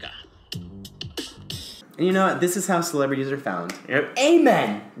is my nigga. And you know what? This is how celebrities are found. Yep.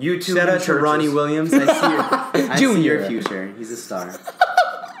 Amen. YouTube. Shout and out to churches. Ronnie Williams. I see Junior. your future. He's a star.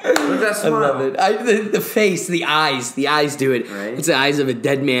 Look at that I smile. love it. The face, the eyes do it. Right? It's the eyes of a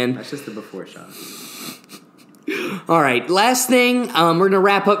dead man. That's just the before shot. All right, last thing. We're gonna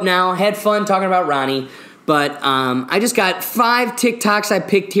wrap up now. Had fun talking about Ronnie, but I just got 5 TikToks I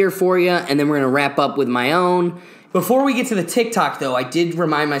picked here for you, and then we're gonna wrap up with my own. Before we get to the TikTok, though, I did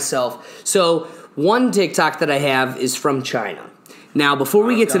remind myself. So one TikTok that I have is from China. Now, before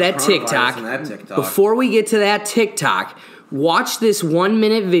we get to that TikTok, watch this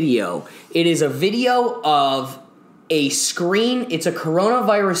 1-minute video. It is a video of a screen. It's a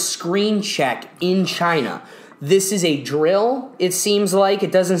coronavirus screen check in China. This is a drill, it seems like.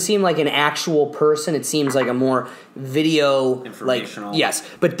 It doesn't seem like an actual person. It seems like a more video... Informational. Yes.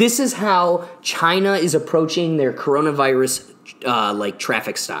 But this is how China is approaching their coronavirus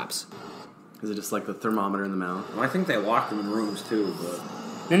traffic stops. Is it just like the thermometer in the mouth? Well, I think they locked them in rooms too,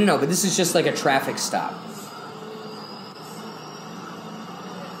 but... No, but this is just like a traffic stop.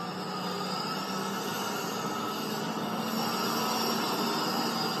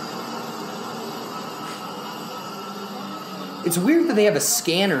 It's weird that they have a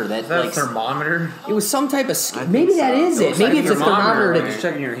scanner that Is that like a thermometer? it was some type of maybe that is it. Maybe it's a thermometer Like it's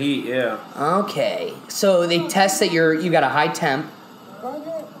checking your heat, yeah. Okay, so they test that you got a high temp.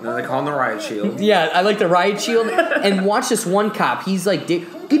 No, they call them the riot shield. Yeah, I like the riot shield. And watch this one cop. He's like, get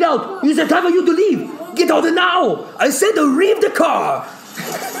out! It's the time for you to leave. Get out now! I said to leave the car.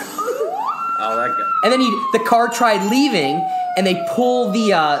 Oh, that guy. And then the car tried leaving, and they pull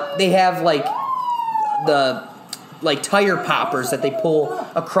the they have like like tire poppers that they pull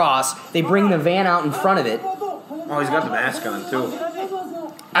across. They bring the van out in front of it. Oh, he's got the mask on too.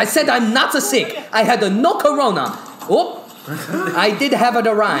 I said I'm not so sick. I had no corona. Oh, I did have a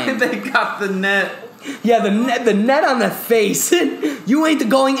rhyme. They got the net. Yeah, the net on the face. You ain't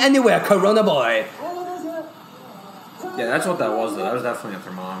going anywhere, Corona boy. Yeah, that's what that was, though. That was definitely a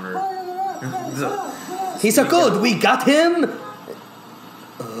thermometer. He's so good. We got him.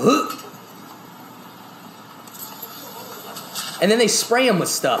 And then they spray him with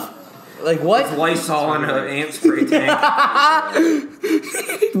stuff. Like what? It's Lysol in an ant spray tank.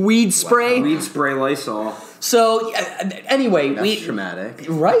 Weed spray. Wow. Weed spray Lysol. So anyway, that's traumatic,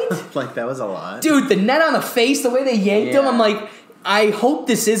 right? Like that was a lot, dude. The net on the face, the way they yanked him, I'm like, I hope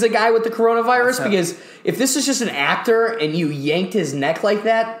this is a guy with the coronavirus because if this is just an actor and you yanked his neck like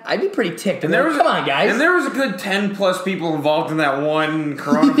that, I'd be pretty ticked. And come on, guys. And there was a good 10 plus people involved in that one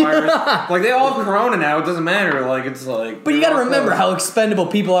coronavirus. Like they all have corona now. It doesn't matter. Like it's like. But you got to remember how expendable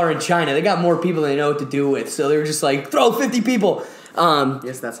people are in China. They got more people than they know what to do with. So they were just like, throw 50 people.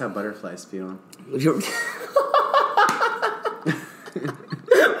 Yes, that's how butterflies feel.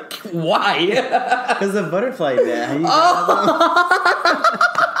 Why? Because the butterfly there.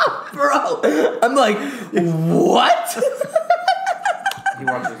 Bro, I'm like, what? He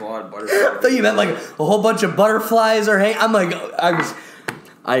watches a lot of butterflies. I thought you meant like a whole bunch of butterflies are hanging. I'm like,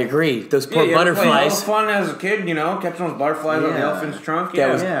 I agree. Those poor butterflies. It was fun as a kid, you know, catching those butterflies on the elephant's trunk.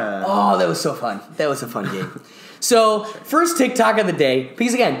 Oh, that was so fun. That was a fun game. So, first TikTok of the day,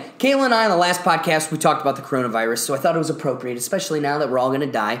 because again, Kayla and I on the last podcast, we talked about the coronavirus, so I thought it was appropriate, especially now that we're all going to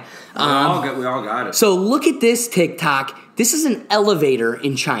die. We all got it. So, look at this TikTok. This is an elevator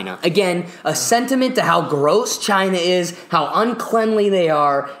in China. Again, a sentiment to how gross China is, how uncleanly they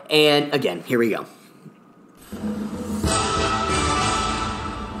are, and again, here we go.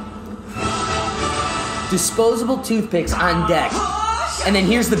 Disposable toothpicks on deck. And then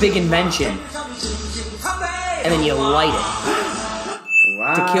here's the big invention. And then you light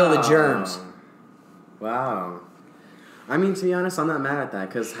it to kill the germs. Wow. I mean, to be honest, I'm not mad at that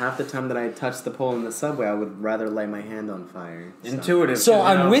because half the time that I touch the pole in the subway, I would rather light my hand on fire. So. Intuitive. So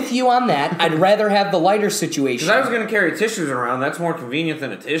I'm with you on that. I'd rather have the lighter situation. Because I was going to carry tissues around. That's more convenient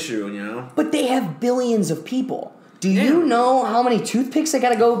than a tissue, you know? But they have billions of people. Do you know how many toothpicks they got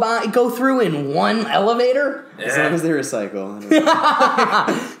to go through in one elevator? As long as they recycle.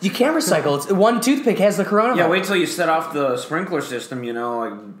 You can't recycle. It's, one toothpick has the coronavirus. Yeah, wait till you set off the sprinkler system, you know,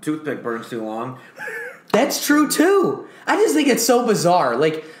 like toothpick burns too long. That's true, too. I just think it's so bizarre.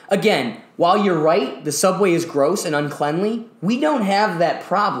 Like, again, while you're right, the subway is gross and uncleanly, we don't have that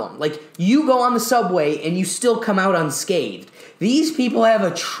problem. Like, you go on the subway and you still come out unscathed. These people have a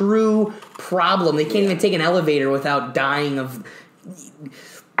true problem. They can't even take an elevator without dying of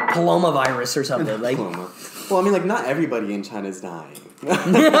paloma virus or something. Like, well, I mean, like, not everybody in China is dying. This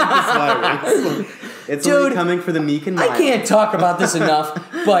virus. It's only coming for the meek and mild. I can't talk about this enough,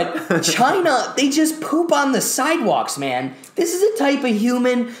 but China, they just poop on the sidewalks, man. This is a type of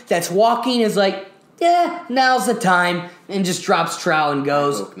human that's walking is like, yeah, now's the time, and just drops trowel and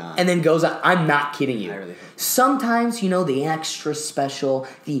goes, and then goes on. I'm not kidding you. I really hope. Sometimes, you know, the extra special,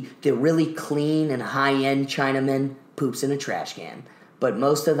 the really clean and high-end Chinaman poops in a trash can. But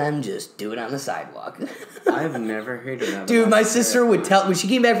most of them just do it on the sidewalk. I've never heard of that. Dude, my sister would tell, when she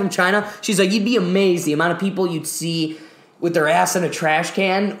came back from China, she's like, you'd be amazed the amount of people you'd see with their ass in a trash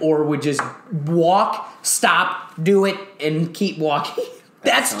can or would just walk, stop, do it, and keep walking.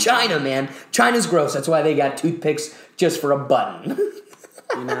 That's China, man. China's gross. That's why they got toothpicks just for a button.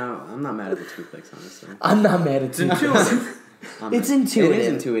 You know, I'm not mad at the toothpicks, honestly. I'm not mad at toothpicks. It's intuitive. It is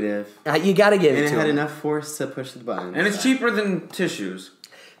intuitive. You gotta give it to And it had them. enough force to push the button. And it's cheaper than tissues.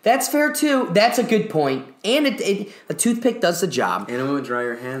 That's fair, too. That's a good point. And a toothpick does the job. And it won't dry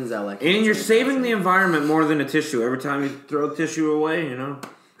your hands out like... And you're saving the environment more than a tissue. Every time you throw a tissue away, you know,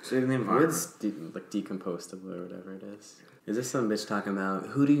 saving the environment. It's like decompostable or whatever it is. Is this some bitch talking about,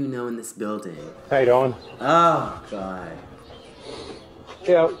 who do you know in this building? How you doing? Oh, God.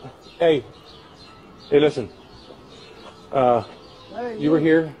 Yeah. Hey, listen. You were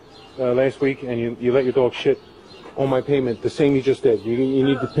here last week, and you let your dog shit on my pavement, the same you just did. You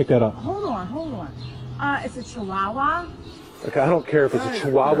need to pick that up. Hold on. It's a Chihuahua. Okay, I don't care if it's a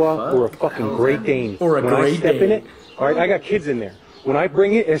Chihuahua or a fucking Great Dane. Or a when Great I step Dane. in it, all right, I got kids in there. When I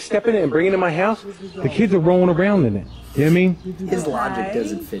bring it and step in it and bring it in my house, the kids are rolling around in it. You know what I mean? His logic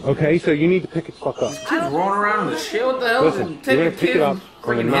doesn't fit. Okay, so you need to pick it the fuck up. Kids rolling around in the shit. What the hell? Listen, you're gonna pick it up.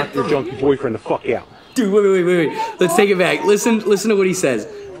 I'm gonna knock your junkie boyfriend the fuck out. Dude, wait. Let's take it back. Listen to what he says.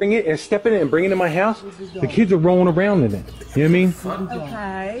 bring it and step in it and bring it in my house, the kids are rolling around in it. You know what I mean?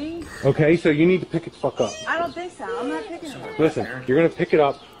 Okay. Okay, so you need to pick it the fuck up. I don't think so. I'm not picking it up. Listen, you're gonna pick it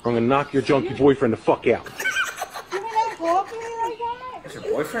up, or I'm gonna knock your junkie boyfriend the fuck out. You gonna talk to me like that? Is your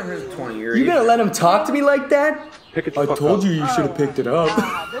boyfriend? There's a 20-year. You gonna let him talk to me like that? Pick it the fuck up. you should have picked it up.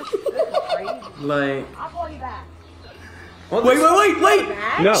 This is crazy. Like, I'll call you back.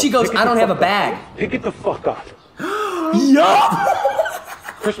 Wait. No, She goes, pick it I don't the have a fuck bag. up. Pick it the fuck up. Yup!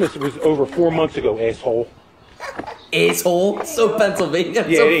 Christmas was over 4 months ago, asshole. Asshole. So Pennsylvania.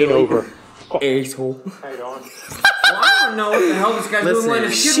 Yeah, so it ain't Philly. over. Asshole. I don't know what the hell this guy's doing. Letting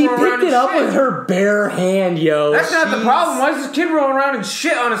his kid She roll around picked it and up shit. with her bare hand, yo. That's not the problem. Why is this kid rolling around and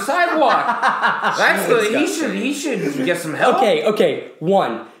shit on a sidewalk? That's the he should get some help. Okay.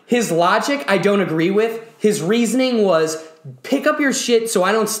 One, his logic I don't agree with. His reasoning was pick up your shit so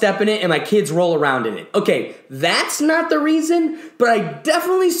I don't step in it and my kids roll around in it. Okay, that's not the reason, but I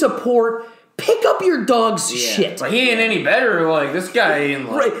definitely support pick up your dog's shit. But he ain't any better. Like, this guy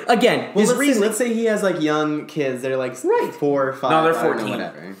ain't like... Right, again, well, his reason... let's say he has like young kids. They're like 4 or 5. No, they're I don't know, 14.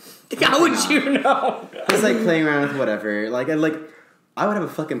 whatever. How would you know? Just like playing around with whatever. I would have a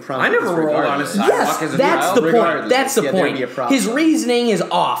fucking problem. I never with this rolled on a regardless. sidewalk as a That's child. the point. Regardless. That's the Yeah, there'd point. be a problem. His reasoning is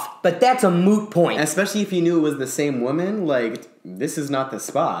off, but that's a moot point. Especially if you knew it was the same woman. Like, this is not the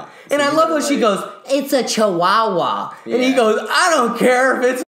spot. And So I you love know, when she like- goes, it's a chihuahua. And he Yeah. goes, I don't care if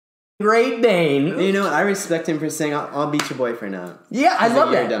it's a Great Dane. You know what? I respect him for saying, I'll beat your boyfriend up. Yeah, I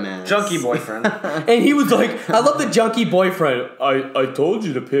love You're a that. dumbass. Junkie boyfriend. And he was like, I love the junkie boyfriend. I told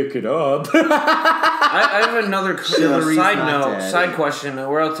you to pick it up. I have another Chivalry's side not note, dead. side question,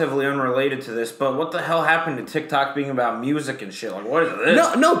 relatively unrelated to this, but what the hell happened to TikTok being about music and shit? Like, what is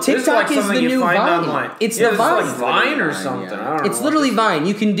this? No, This is TikTok is something the you new find Vine. online. It's yeah, the this Vine. is like Vine or Vine, something. yeah. I don't know. It's literally Vine.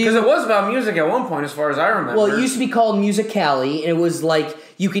 You can Because it do... was about music at one point, as far as I remember. Well, it used to be called Musicali, and it was like,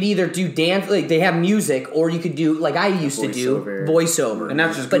 you could either do dance, like they have music, or you could do, like I used to do, voiceover. And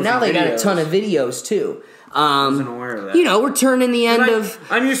that's just But now goofy they got a videos. ton of videos, too. I wasn't aware of that. You know, we're turning the end of...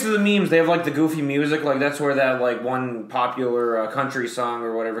 I'm used to the memes. They have like the goofy music. Like that's where that like one popular country song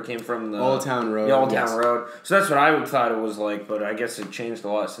or whatever came from. The Old Town Road. The Old Yes. Town Road. So that's what I thought it was like. But I guess it changed a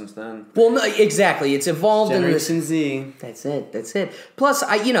lot since then. Well, no, exactly. It's evolved in this... Generation Z. That's it. Plus,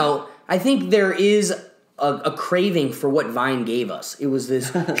 I think there is a craving for what Vine gave us. It was this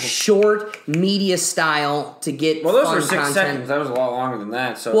short media style to get Well, those fun were 6 content. seconds. That was a lot longer than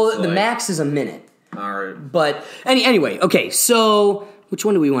that. So Well, it's the like, max is a minute. All right. But anyway, okay, so which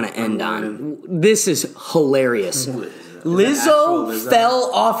one do we want to end on? This is hilarious. actual Lizzo Lizzo? fell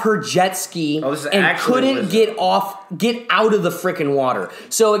off her jet ski Oh, this is and actual couldn't Lizzo. get out of the frickin' water.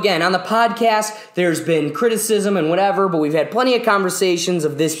 So again, on the podcast, there's been criticism and whatever, but we've had plenty of conversations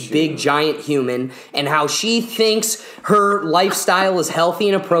of this big giant human and how she thinks her lifestyle is healthy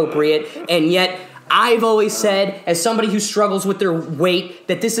and appropriate, and yet I've always said, as somebody who struggles with their weight,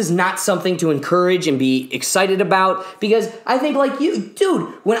 that this is not something to encourage and be excited about, because I think, like you,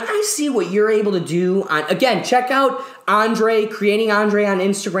 dude, when I see what you're able to do on, again, check out Andre, Creating Andre on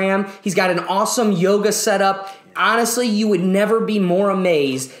Instagram. He's got an awesome yoga setup. Honestly, you would never be more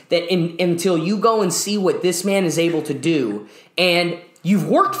amazed that until you go and see what this man is able to do, and you've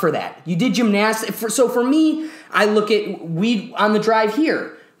worked for that. You did gymnastics. So for me, I look at, on the drive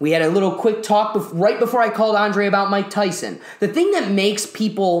here, we had a little quick talk right before I called Andre about Mike Tyson. The thing that makes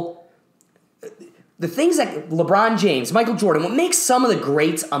people, the things that LeBron James, Michael Jordan, what makes some of the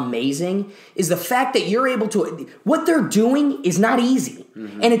greats amazing is the fact that you're able to, what they're doing is not easy.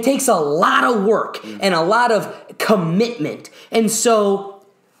 Mm-hmm. And it takes a lot of work and a lot of commitment. And so,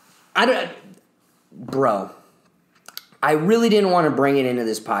 I really didn't want to bring it into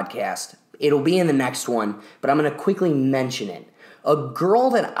this podcast. It'll be in the next one, but I'm going to quickly mention it. A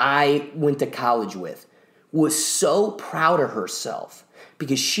girl that I went to college with was so proud of herself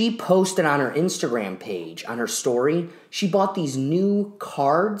because she posted on her Instagram page, on her story, she bought these new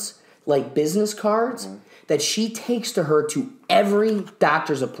cards, like business cards, that she takes to her to every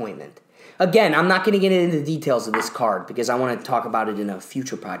doctor's appointment. Again, I'm not going to get into the details of this card because I want to talk about it in a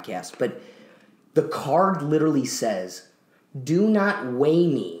future podcast, but the card literally says, "Do not weigh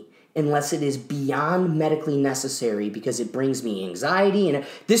me unless it is beyond medically necessary because it brings me anxiety." And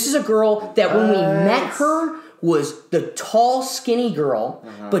this is a girl that when we met her was the tall, skinny girl,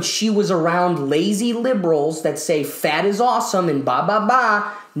 but she was around lazy liberals that say fat is awesome and blah, blah,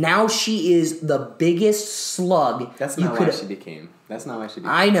 blah. Now she is the biggest slug. That's not why she became. That's not why she became.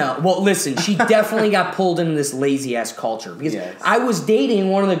 I know. Well, listen, she definitely got pulled into this lazy-ass culture. Because I was dating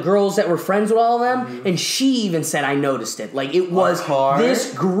one of the girls that were friends with all of them, and she even said, I noticed it. Like, it was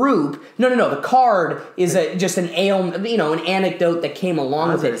this group. No. The card is just an anecdote that came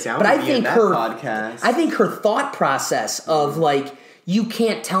along with it. But I think her thought process of, like, you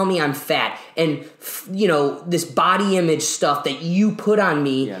can't tell me I'm fat, and this body image stuff that you put on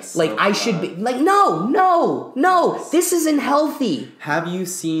me, I should be like, no, this isn't healthy. Have you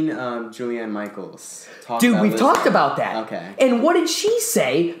seen Julianne Michaels? Dude, we've talked about that. Okay. And what did she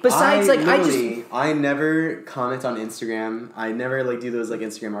say? Besides, I never comment on Instagram. I never do those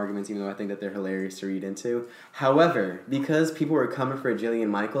Instagram arguments, even though I think that they're hilarious to read into. However, because people were coming for Jillian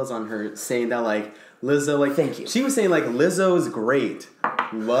Michaels on her saying that Lizzo, thank you. She was saying Lizzo is great.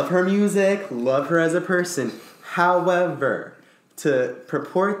 Love her music, love her as a person. However, to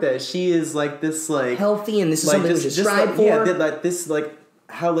purport that she is this healthy and this is something to strive for. Yeah,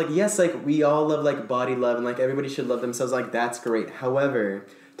 we all love body love and everybody should love themselves. That's great. However,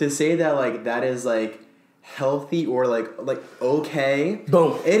 to say that that is healthy or okay.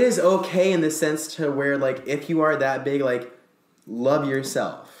 Boom. It is okay in the sense to where if you are that big, love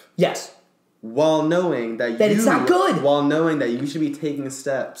yourself. Yes. While knowing that it's not good. While knowing that you should be taking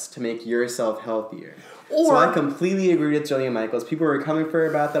steps to make yourself healthier. So I completely agree with Jillian Michaels. People were coming for her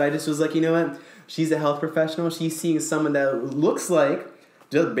about that. I just was like, you know what? She's a health professional. She's seeing someone that looks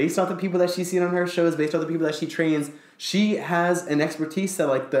just based off the people that she's seen on her shows, based off the people that she trains, she has an expertise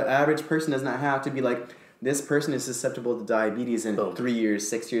that the average person does not have to be this person is susceptible to diabetes in 3 years,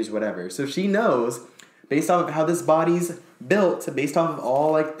 6 years, whatever. So she knows, based off of how this body's built, based off of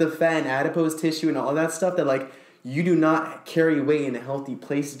all the fat and adipose tissue and all that stuff, that you do not carry weight in a healthy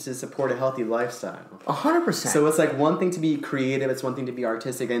place to support a healthy lifestyle. 100%. So it's one thing to be creative, it's one thing to be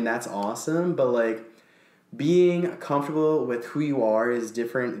artistic, and that's awesome, but being comfortable with who you are is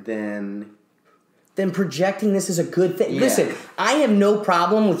different than projecting this as a good thing. Yeah. Listen, I have no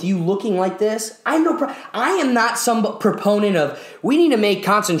problem with you looking like this. I am not some proponent of we need to make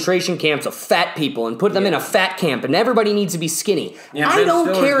concentration camps of fat people and put them in a fat camp and everybody needs to be skinny. Yeah, I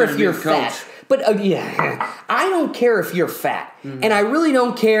don't care if you're fat. But I don't care if you're fat. Mm-hmm. And I really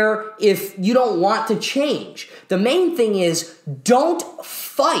don't care if you don't want to change. The main thing is don't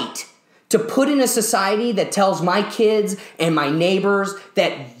fight to put in a society that tells my kids and my neighbors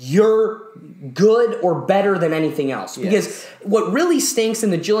that you're good or better than anything else. Yes. Because what really stinks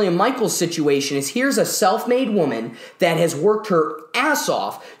in the Jillian Michaels situation is here's a self-made woman that has worked her ass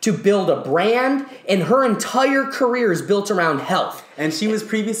off to build a brand, and her entire career is built around health. And she was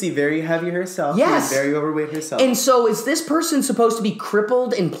previously very heavy herself. Yes. She was very overweight herself. And so is this person supposed to be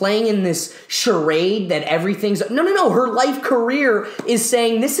crippled and playing in this charade that everything's... No. Her life career is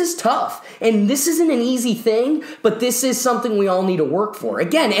saying this is tough. And this isn't an easy thing, but this is something we all need to work for.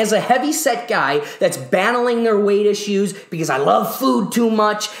 Again, as a heavy-set guy that's battling their weight issues because I love food too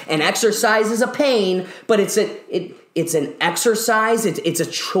much and exercise is a pain, but it's an exercise, it's a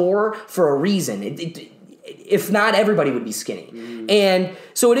chore for a reason. If not, everybody would be skinny. Mm. And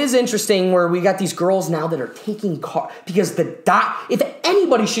so it is interesting where we got these girls now that are taking because if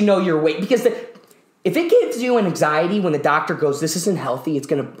anybody should know your weight, because if it gives you an anxiety when the doctor goes, this isn't healthy, it's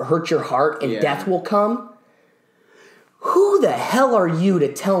going to hurt your heart and death will come. Who the hell are you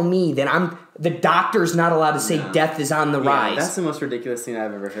to tell me that the doctor's not allowed to say death is on the rise? That's the most ridiculous thing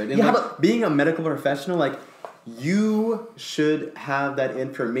I've ever heard. And being a medical professional, you should have that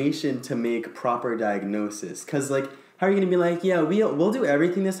information to make proper diagnosis. Because, how are you going to be we'll do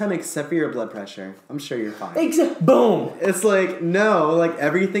everything this time except for your blood pressure. I'm sure you're fine. Boom. It's no,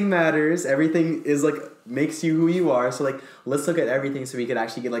 everything matters. Everything is, makes you who you are. So, let's look at everything so we could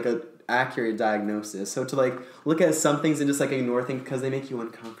actually get, a accurate diagnosis. So to, look at some things and just, ignore things because they make you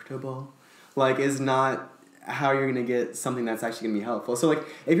uncomfortable, is not how you're going to get something that's actually going to be helpful. So,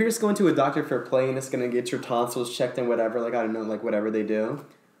 if you're just going to a doctor for play and it's going to get your tonsils checked and whatever, I don't know, whatever they do,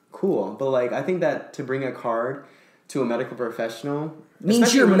 cool. But, I think that to bring a card to a medical professional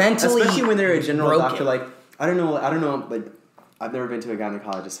means you're mentally especially when they're a general broken. Doctor, I don't know, I've never been to a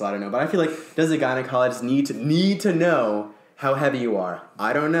gynecologist, so I don't know. But I feel does a gynecologist need to know how heavy you are?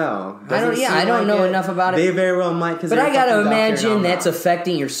 I don't know. I don't know enough about it. They very well might. But I gotta imagine that's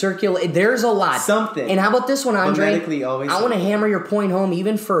affecting your circulation. There's a lot. Something. And how about this one, Andre? I want to hammer your point home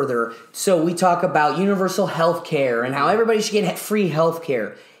even further. So we talk about universal health care and how everybody should get free health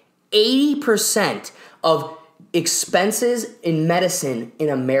care. 80% of expenses in medicine in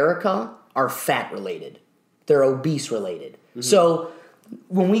America are fat related. They're obese related. Mm-hmm. So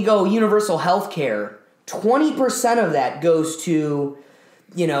when we go universal health care, 20% of that goes to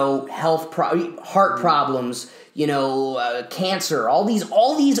heart problems, cancer, all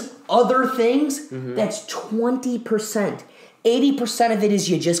these other things, that's 20%. 80% of it is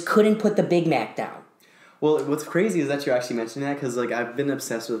you just couldn't put the Big Mac down. Well, what's crazy is that you actually mentioned that because, I've been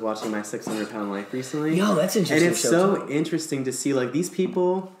obsessed with watching My 600-Pound Life recently. Yo, that's interesting. And it's so interesting to see, these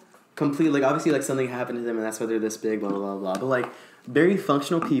people completely, obviously, something happened to them and that's why they're this big, blah, blah, blah, blah. But, very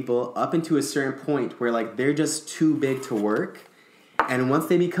functional people up into a certain point where, they're just too big to work. And once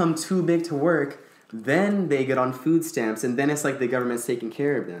they become too big to work, then they get on food stamps and then it's the government's taking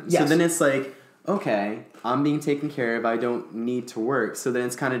care of them. Yes. So then it's okay, I'm being taken care of, I don't need to work. So then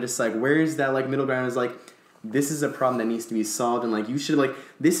it's kind of just where's that middle ground is this is a problem that needs to be solved and you should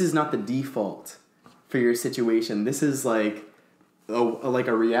this is not the default for your situation. This is a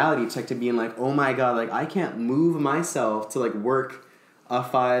reality check to being oh my god, I can't move myself to work a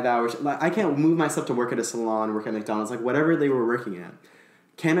 5 hours. I can't move myself to work at a salon, work at McDonald's, whatever they were working at.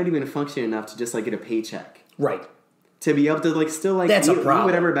 Cannot even function enough to just get a paycheck. Right. To be able to still that's eat, a problem. Eat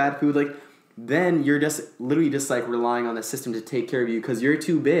whatever bad food then you're just literally just relying on the system to take care of you because you're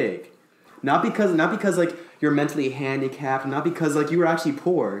too big. Not because you're mentally handicapped, not because you were actually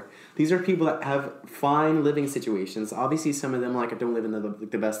poor. These are people that have fine living situations. Obviously some of them don't live in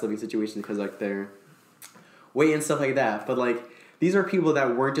the best living situations because their weight and stuff like that. But these are people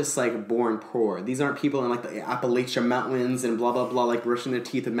that weren't just born poor. These aren't people in the Appalachian Mountains and blah blah blah brushing their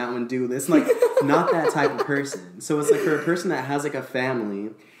teeth with Mountain Dew. It's not that type of person. So it's for a person that has a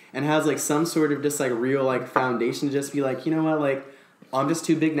family and has some sort of just real foundation to just be you know what, I'm just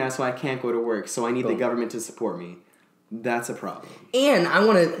too big now so I can't go to work, so I need the government to support me. That's a problem. And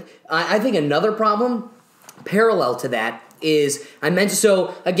I think another problem parallel to that is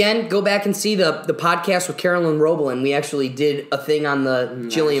so again, go back and see the podcast with Carolyn Roblin. We actually did a thing on the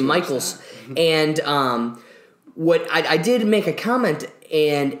Jillian Michaels. And what I did make a comment,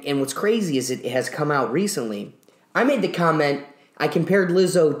 and what's crazy is it has come out recently. I made the comment, I compared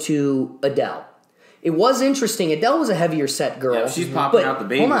Lizzo to Adele. It was interesting. Adele was a heavier set girl. Yeah, she's popping out the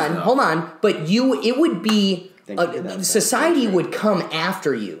baby stuff. Hold on. But it would be, society would come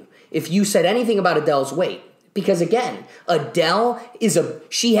after you if you said anything about Adele's weight. Because again, Adele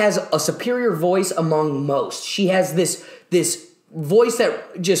she has a superior voice among most. She has this voice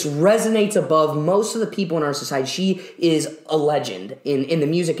that just resonates above most of the people in our society. She is a legend in the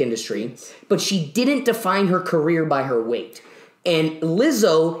music industry, but she didn't define her career by her weight. And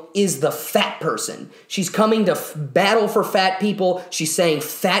Lizzo is the fat person. She's coming to battle for fat people. She's saying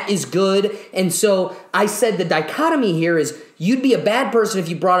fat is good. And so I said the dichotomy here is you'd be a bad person if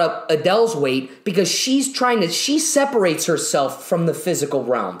you brought up Adele's weight because she separates herself from the physical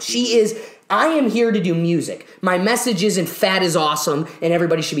realm. I am here to do music. My message isn't fat is awesome and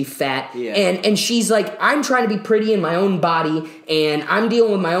everybody should be fat. Yeah. And she's I'm trying to be pretty in my own body and I'm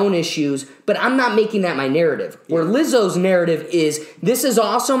dealing with my own issues, but I'm not making that my narrative. Yeah. Where Lizzo's narrative is this is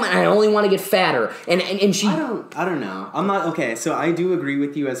awesome and I only want to get fatter. And she I don't know. I'm not okay, so I do agree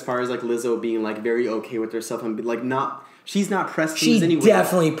with you as far as Lizzo being very okay with herself and not she's not pressed things anyway. She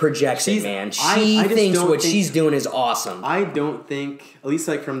definitely projects it, man. She thinks what she's doing is awesome. I don't think, at least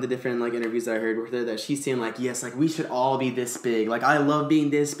from the different interviews that I heard with her, that she's saying yes, we should all be this big. I love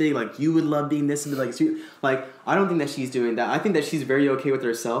being this big. You would love being this big. I don't think that she's doing that. I think that she's very okay with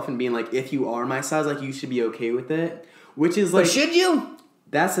herself and being if you are my size, you should be okay with it. Which is But should you?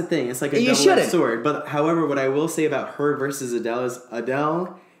 That's the thing. It's a double-edged sword. But however, what I will say about her versus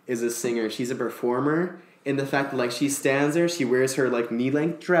Adele is a singer. She's a performer. In the fact that she stands there, she wears her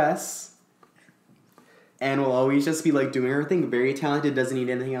knee-length dress, and will always just be doing her thing. Very talented, doesn't need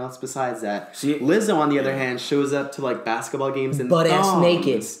anything else besides that. Lizzo, on the other hand, shows up to basketball games and butt ass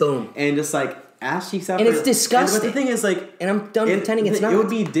naked, boom, and just ass cheeks out. And it's disgusting. But the thing is and I'm done pretending it's not. It would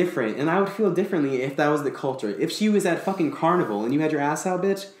be different, and I would feel differently if that was the culture. If she was at fucking Carnival and you had your ass out,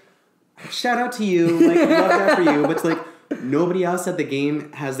 bitch, shout out to you, love that for you. But nobody else at the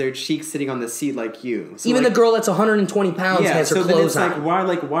game has their cheeks sitting on the seat like you. So even the girl that's 120 pounds has her clothes on. Then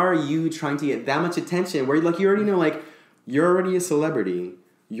it's why are you trying to get that much attention? Where you already know you're already a celebrity.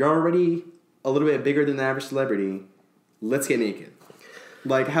 You're already a little bit bigger than the average celebrity. Let's get naked.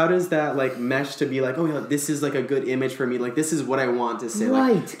 How does that mesh to be oh yeah, this is a good image for me. This is what I want to say.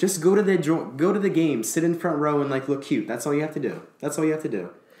 Right. Just go to the game, sit in front row and look cute. That's all you have to do. That's all you have to do.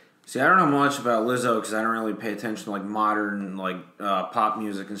 See, I don't know much about Lizzo because I don't really pay attention to modern pop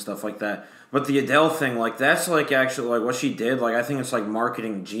music and stuff like that. But the Adele thing, that's actually what she did. I think it's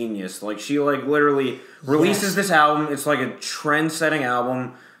marketing genius. She literally releases this album. It's a trend-setting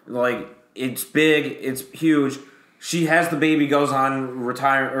album. It's big. It's huge. she has the baby, goes on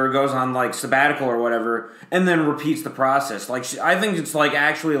goes on like sabbatical or whatever, and then repeats the process. Like I think it's like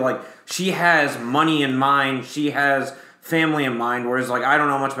actually like she has money in mind, she has family in mind. Whereas like I don't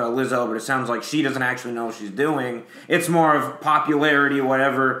know much about Lizzo, but it sounds like she doesn't actually know what she's doing. It's more of popularity,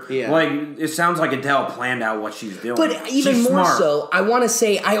 whatever. Yeah. Like it sounds like Adele planned out what she's doing. But even she's more smart. so, I want to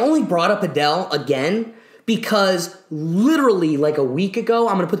say I only brought up Adele again because literally like a week ago,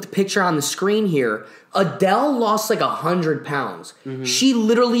 I'm going to put the picture on the screen here. Adele lost like 100 pounds. Mm-hmm. She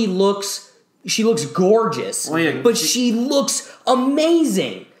literally looks gorgeous, but she looks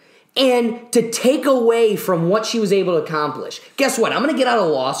amazing. And to take away from what she was able to accomplish, guess what? I'm going to get out of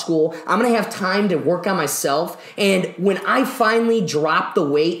law school. I'm going to have time to work on myself. And when I finally drop the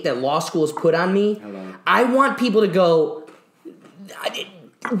weight that law school has put on me, I want people to go,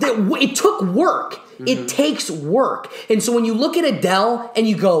 it took work. Mm-hmm. It takes work. And so when you look at Adele and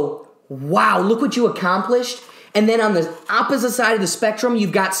you go, wow, look what you accomplished. And then on the opposite side of the spectrum,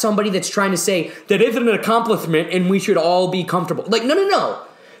 you've got somebody that's trying to say that isn't an accomplishment and we should all be comfortable. Like, no.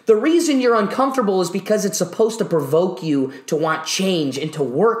 The reason you're uncomfortable is because it's supposed to provoke you to want change and to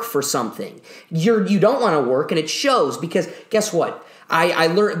work for something. You don't want to work, and it shows because guess what? I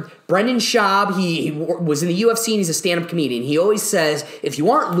learned Brendan Schaub, he was in the UFC and he's a stand-up comedian. He always says, if you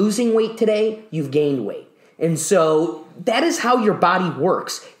aren't losing weight today, you've gained weight. And so that is how your body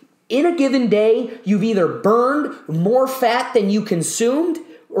works. In a given day, you've either burned more fat than you consumed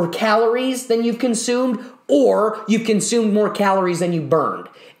or calories than you've consumed, or you've consumed more calories than you burned.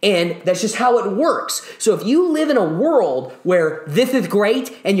 And that's just how it works. So if you live in a world where this is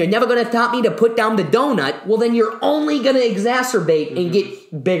great and you're never going to taught me to put down the donut, well, then you're only going to exacerbate and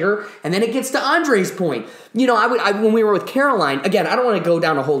get bigger. And then it gets to Andre's point. You know, I when we were with Caroline, again, I don't want to go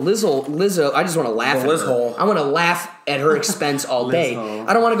down a whole Lizzo. I just want to laugh at her. Hole. I want to laugh at her expense all day.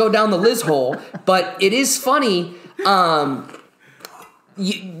 I don't want to go down the Liz hole, but it is funny. Oh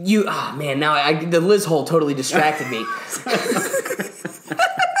man, now the Liz hole totally distracted me.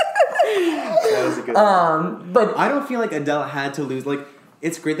 That was a good one. But I don't feel like Adele had to lose. Like,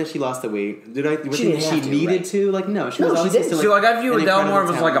 it's great that she lost the weight. Did I think she needed to? Like, no, she was obviously still, like, I view Adele more of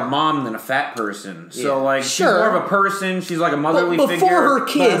as like a mom than a fat person. Yeah. So like, she's more of a person. She's like a motherly figure. Before her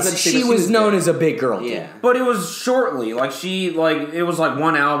kids, she was known as a big girl. Yeah, but it was shortly. Like it was like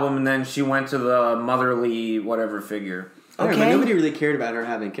one album, and then she went to the motherly whatever figure. Okay. But nobody really cared about her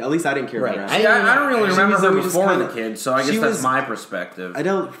having kids. At least I didn't care about her. I don't really remember her before the kids, so I guess that's my perspective.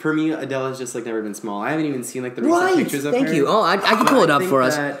 For me, Adele has just like never been small. I haven't even seen like the recent pictures of her. Thank you. Oh, I can pull it up for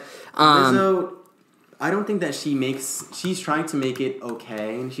us. Lizzo, I don't think that she's trying to make it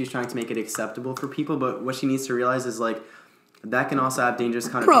okay, and she's trying to make it acceptable for people, but what she needs to realize is like, that can also have dangerous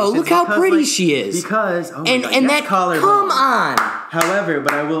connotations. Bro, look how pretty she is. Because come on. However,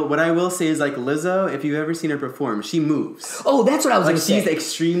 what I will say is like Lizzo, if you've ever seen her perform, she moves. Oh, that's what I was going to say. She's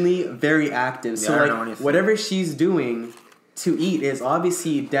extremely very active. So like whatever she's doing to eat is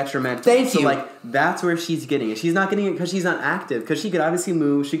obviously detrimental. Thank you. So like that's where she's getting it. She's not getting it because she's not active. Because she could obviously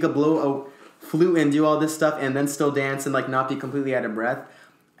move. She could blow a flute and do all this stuff and then still dance and like not be completely out of breath.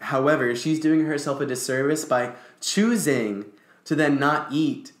 However, she's doing herself a disservice by choosing to then not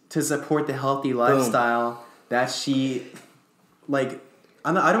eat to support the healthy lifestyle that she, like,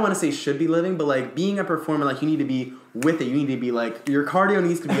 I don't want to say should be living, but like being a performer, like you need to be with it. You need to be like, your cardio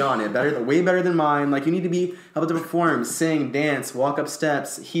needs to be on it, way better than mine. Like you need to be able to perform, sing, dance, walk up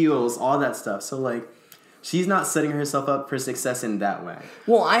steps, heels, all that stuff. So like, she's not setting herself up for success in that way.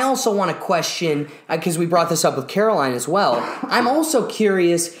 Well, I also want to question, because we brought this up with Caroline as well, I'm also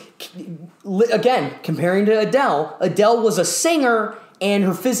curious, again, comparing to Adele was a singer and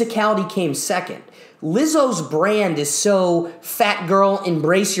her physicality came second. Lizzo's brand is so fat girl,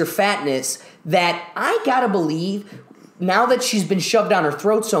 embrace your fatness, that I gotta believe, now that she's been shoved down her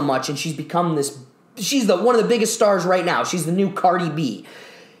throat so much and she's become she's one of the biggest stars right now, she's the new Cardi B.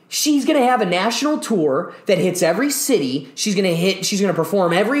 She's going to have a national tour that hits every city. She's going to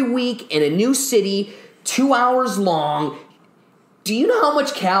perform every week in a new city, 2 hours long. Do you know how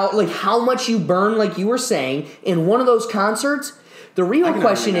much you burn, like you were saying, in one of those concerts? The real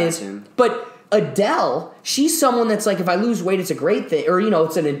question is, but Adele, she's someone that's like, if I lose weight, it's a great thing, or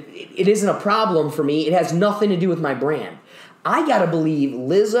it isn't a problem for me. It has nothing to do with my brand. I gotta believe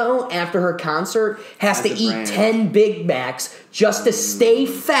Lizzo, after her concert, has to eat 10 Big Macs just to stay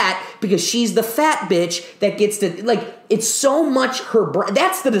fat because she's the fat bitch that gets to, like, it's so much her brand.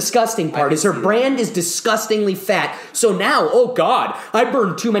 That's the disgusting part, is her brand is disgustingly fat. So now, oh God, I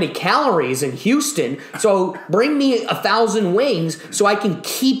burned too many calories in Houston, so bring me 1,000 wings so I can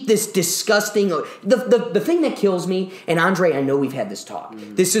keep this disgusting... The thing that kills me, and Andre, I know we've had this talk.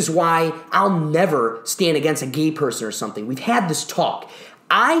 This is why I'll never stand against a gay person or something. We've had this talk.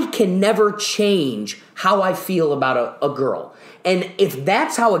 I can never change how I feel about a girl. And if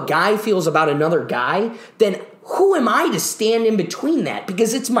that's how a guy feels about another guy, then who am I to stand in between that?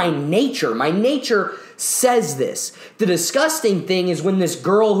 Because it's my nature. My nature says this. The disgusting thing is when this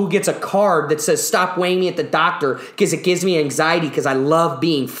girl who gets a card that says, stop weighing me at the doctor because it gives me anxiety because I love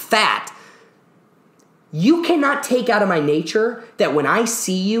being fat. You cannot take out of my nature that when I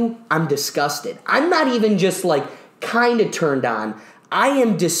see you, I'm disgusted. I'm not even just like kind of turned on. I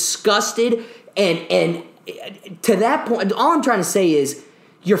am disgusted, and to that point, all I'm trying to say is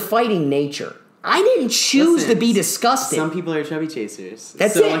you're fighting nature. I didn't choose to be disgusted. Some people are chubby chasers.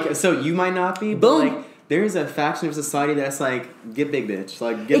 That's so, it. Like, so you might not be, but like there's a faction of society that's like, get big, bitch.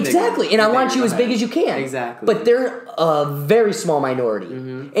 Like, get exactly, big, and I want you as big as you can. Exactly. But they're a very small minority,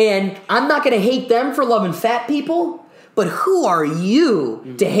 and I'm not going to hate them for loving fat people. But who are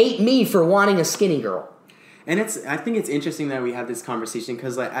you to hate me for wanting a skinny girl? And I think it's interesting that we have this conversation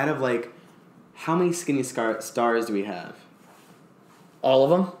because, like, out of like, how many skinny stars do we have? All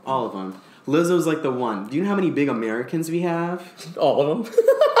of them. All of them. Lizzo's like the one. Do you know how many big Americans we have? All of them.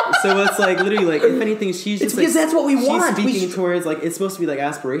 So it's like literally like, if anything, she's just because that's what we want. She's speaking towards like, it's supposed to be like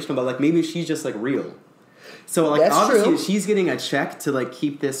aspirational, but like maybe she's just like real. So like that's obviously true. She's getting a check to like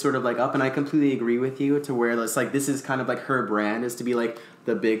keep this sort of like up, and I completely agree with you to where it's like this is kind of like her brand is to be like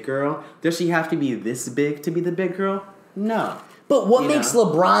the big girl. Does she have to be this big to be the big girl? No. But what makes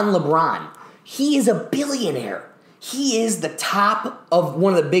LeBron? He is a billionaire. He is the top of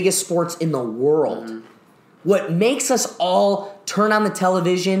one of the biggest sports in the world. What makes us all turn on the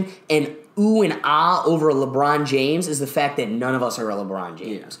television and ooh and ah over LeBron James is the fact that none of us are a LeBron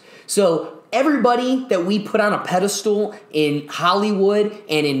James. So everybody that we put on a pedestal in Hollywood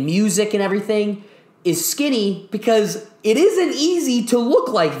and in music and everything is skinny because it isn't easy to look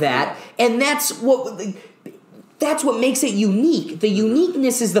like that, and that's what makes it unique. The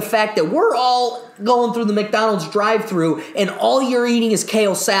uniqueness is the fact that we're all going through the McDonald's drive-thru and all you're eating is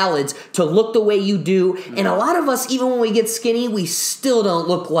kale salads to look the way you do. And a lot of us, even when we get skinny, we still don't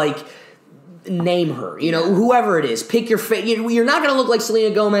look like, name her, whoever it is. Pick your you're not going to look like Selena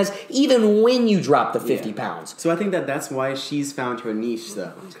Gomez even when you drop the 50 pounds. So I think that's why she's found her niche,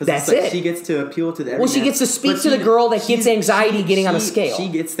 though. That's it. She gets to appeal to the Well, she gets to speak to the girl that gets anxiety getting on a scale. She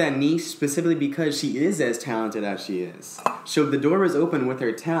gets that niche specifically because she is as talented as she is. So the door is open with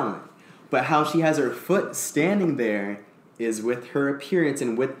her talent. But how she has her foot standing there is with her appearance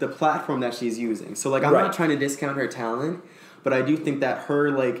and with the platform that she's using. So, like, I'm not trying to discount her talent, but I do think that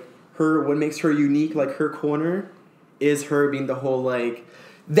what makes her unique, like her corner, is her being the whole like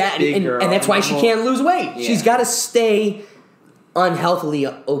that, big girl, and that's why she can't lose weight. Yeah. She's got to stay unhealthily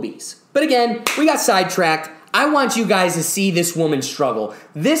obese. But again, we got sidetracked. I want you guys to see this woman struggle.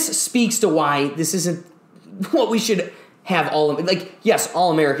 This speaks to why this isn't what we should have yes,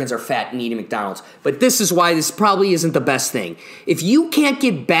 all Americans are fat and eating McDonald's, but this is why this probably isn't the best thing. If you can't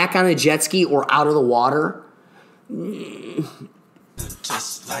get back on a jet ski or out of the water.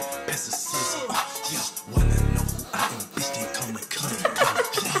 Just like pesticides, yeah. Wanna know who I am? Bitch, they call me clean.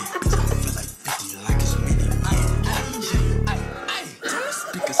 Bitch, I feel like 50 like it's mini.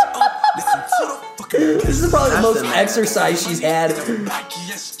 Speakers up, listen to the fucking. This is probably the most exercise she's had.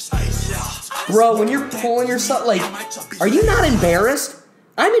 Bro, when you're pulling yourself, like, are you not embarrassed?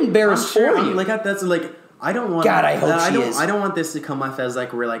 I'm embarrassed for you. Like that's like. I don't want. God, I hope she is. I don't want this to come off as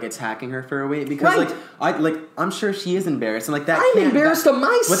like we're like attacking her for her weight because I'm sure she is embarrassed and like that. I'm embarrassed of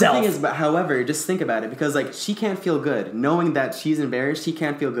myself. What the thing is, but however, just think about it because like she can't feel good knowing that she's embarrassed. She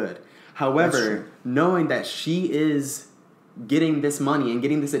can't feel good. However, knowing that she is getting this money and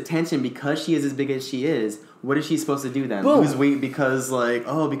getting this attention because she is as big as she is, what is she supposed to do then? Boom. Lose weight because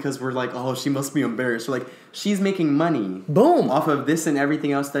we're like, oh, she must be embarrassed. Like, she's making money. Boom. Off of this and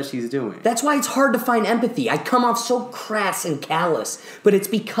everything else that she's doing. That's why it's hard to find empathy. I come off so crass and callous, but it's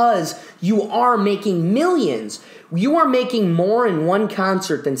because you are making millions. You are making more in one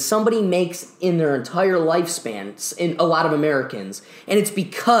concert than somebody makes in their entire lifespan, in a lot of Americans. And it's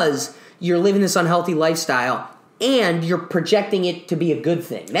because you're living this unhealthy lifestyle and you're projecting it to be a good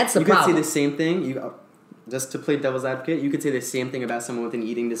thing. That's the problem. You could say the same thing. just to play devil's advocate, you could say the same thing about someone with an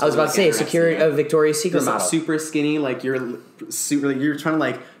eating disorder. I was about to say a Victoria's Secret just model. Like super skinny, like you're trying to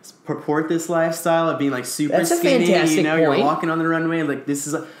like purport this lifestyle of being like super That's skinny. A fantastic you know, point. You're walking on the runway like this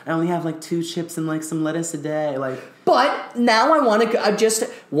is. I only have like 2 chips and like some lettuce a day. Like, but now I want to just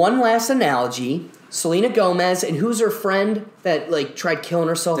one last analogy. Selena Gomez and who's her friend that like tried killing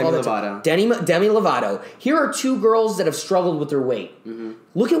herself Demi all the Lovato. time? Demi Lovato. Here are 2 girls that have struggled with their weight. Mm-hmm.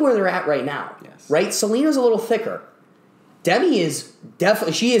 Look at where they're at right now. Yes. Right? Selena's a little thicker. Demi is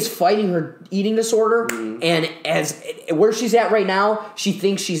definitely she is fighting her eating disorder, and as where she's at right now, she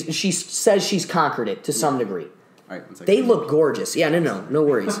thinks she says she's conquered it to some degree. All right, they look gorgeous. Yeah, no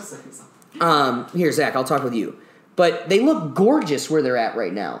worries. Here, Zach, I'll talk with you. But they look gorgeous where they're at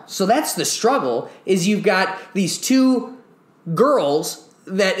right now. So that's the struggle, is you've got these 2 girls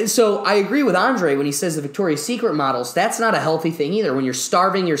that... So I agree with Andre when he says the Victoria's Secret models. That's not a healthy thing either. When you're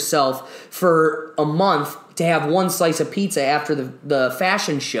starving yourself for a month to have 1 slice of pizza after the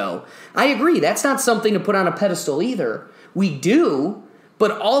fashion show. I agree. That's not something to put on a pedestal either. We do,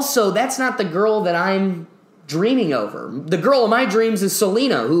 but also that's not the girl that I'm dreaming over. The girl of my dreams is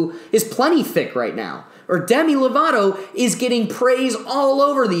Selena, who is plenty thick right now. Or Demi Lovato is getting praise all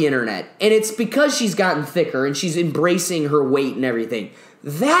over the internet. And it's because she's gotten thicker and she's embracing her weight and everything.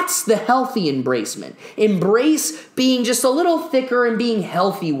 That's the healthy embracement. Embrace being just a little thicker and being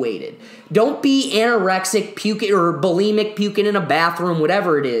healthy weighted. Don't be anorexic, puking, or bulimic, puking in a bathroom,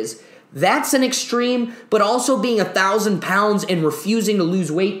 whatever it is. That's an extreme, but also being 1,000 pounds and refusing to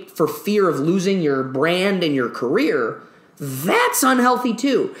lose weight for fear of losing your brand and your career, that's unhealthy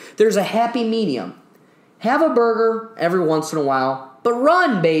too. There's a happy medium. Have a burger every once in a while, but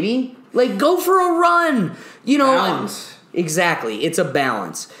run, baby. Like, go for a run. You know, balance. Exactly. It's a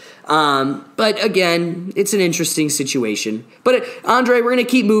balance. But again, it's an interesting situation. But Andre, we're gonna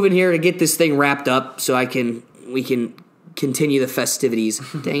keep moving here to get this thing wrapped up, so we can continue the festivities.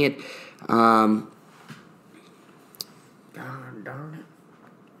 Dang it. God darn it.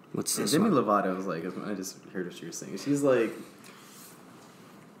 What's this Demi one? Lovato is like, I just heard what you were saying. She's like,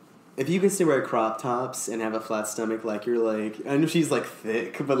 if you could still wear crop tops and have a flat stomach, like you're like, I know she's like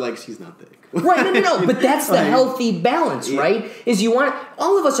thick, but like she's not thick. Right, no. But that's the Like, healthy balance, right? Is you want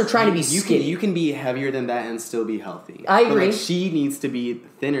all of us are trying to be skinny. You can be heavier than that and still be healthy. I But, agree. like, she needs to be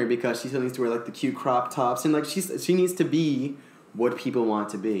thinner because she still needs to wear like the cute crop tops and like she needs to be what people want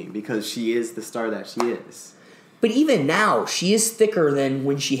to be because she is the star that she is. But even now, she is thicker than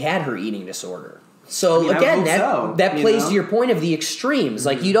when she had her eating disorder. So I mean, again, that plays to your point of the extremes.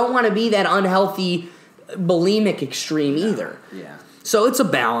 Like you don't want to be that unhealthy bulimic extreme either. Yeah. So it's a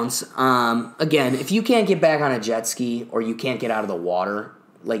balance. Again, if you can't get back on a jet ski or you can't get out of the water,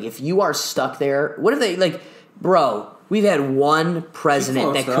 like if you are stuck there, what if they like, bro? We've had one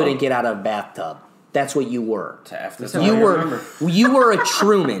president that couldn't get out of a bathtub. That's what you were. Taft. You were a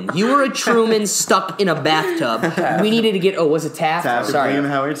Truman. You were a Truman stuck in a bathtub. We needed to get. Oh, was it Taft? Sorry. William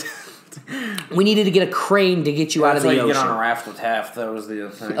Howard. We needed to get a crane to get you out of the ocean. You get on a raft with Taft. That was the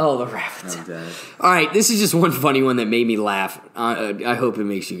thing. Oh, the raft with I'm Taft. dead. All right, this is just one funny one that made me laugh. I hope it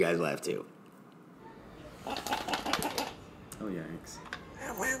makes you guys laugh too. Oh yikes.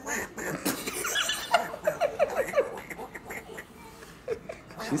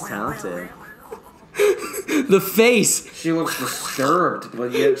 She's talented. The face. She looks disturbed,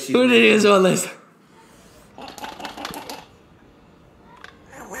 but yet she's... Who did this one list?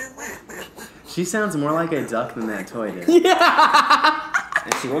 She sounds more like a duck than that toy did.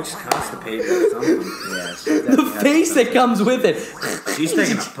 And she looks constipated or something. Yeah, she The face that comes with it. She's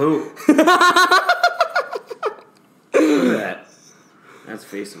taking a poop. Look at that. That's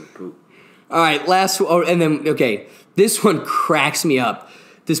face of a poop. All right, last. Oh, and then okay, this one cracks me up.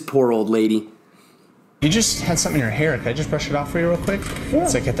 This poor old lady. You just had something in your hair. Can I just brush it off for you real quick? Yeah.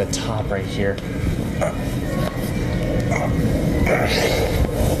 It's like at the top right here.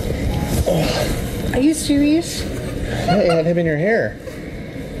 Are you serious? Yeah, you had him in your hair.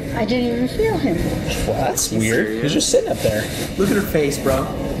 I didn't even feel him. Well, that's weird. He's just sitting up there. Look at her face, bro.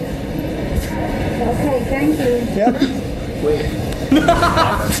 Okay, thank you. Yeah. Wait.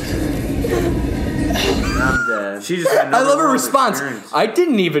 I'm dead. She just had I love her response. Experience. I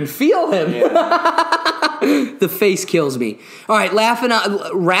didn't even feel him. Yeah. The face kills me. All right,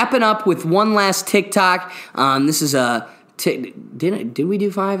 wrapping up with one last TikTok. This is a. Did we do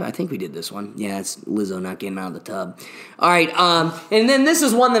 5? I think we did this one. Yeah, it's Lizzo not getting out of the tub. All right, and then this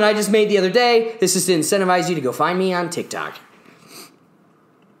is one that I just made the other day. This is to incentivize you to go find me on TikTok.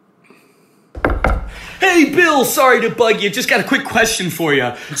 Hey, Bill, sorry to bug you. Just got a quick question for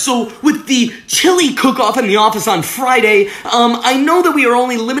you. So, with the chili cook-off in the office on Friday, I know that we are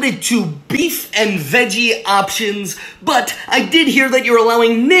only limited to beef and veggie options, but I did hear that you're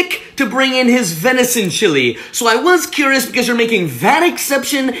allowing Nick to bring in his venison chili. So I was curious, because you're making that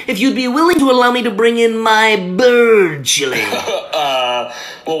exception, if you'd be willing to allow me to bring in my bird chili.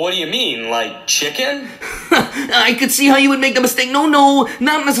 Well, what do you mean? Like chicken? I could see how you would make the mistake. No,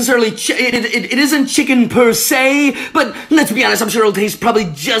 not necessarily. It isn't chicken per se, but let's be honest, I'm sure it'll taste probably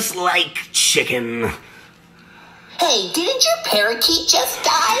just like chicken. Hey, didn't your parakeet just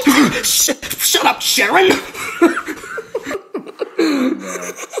die? Shut up, Sheeran!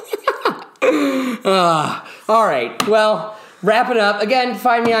 All right, well, wrapping up. Again,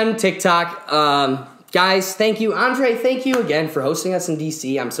 find me on TikTok. Guys, thank you. Andre, thank you again for hosting us in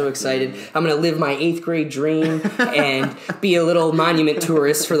D.C. I'm so excited. I'm going to live my 8th grade dream and be a little monument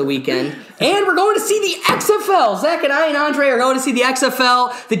tourist for the weekend. And we're going to see the XFL. Zach and I and Andre are going to see the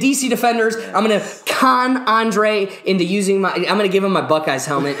XFL, the D.C. Defenders. I'm going to con Andre into using I'm going to give him my Buckeyes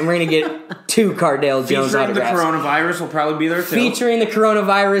helmet, and we're going to get 2 Cardale Jones autographs. Featuring the coronavirus will probably be there, too. Featuring the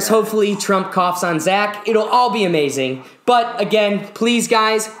coronavirus. Hopefully Trump coughs on Zach. It'll all be amazing. But again, please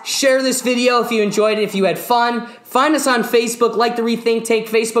guys, share this video if you enjoyed it, if you had fun. Find us on Facebook, like the Rethink Tank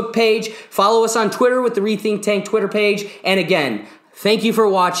Facebook page. Follow us on Twitter with the Rethink Tank Twitter page. And again, thank you for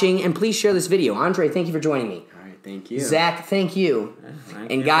watching, and please share this video. Andre, thank you for joining me. All right, thank you. Zach, thank you.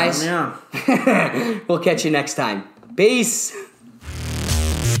 And guys, we'll catch you next time. Peace.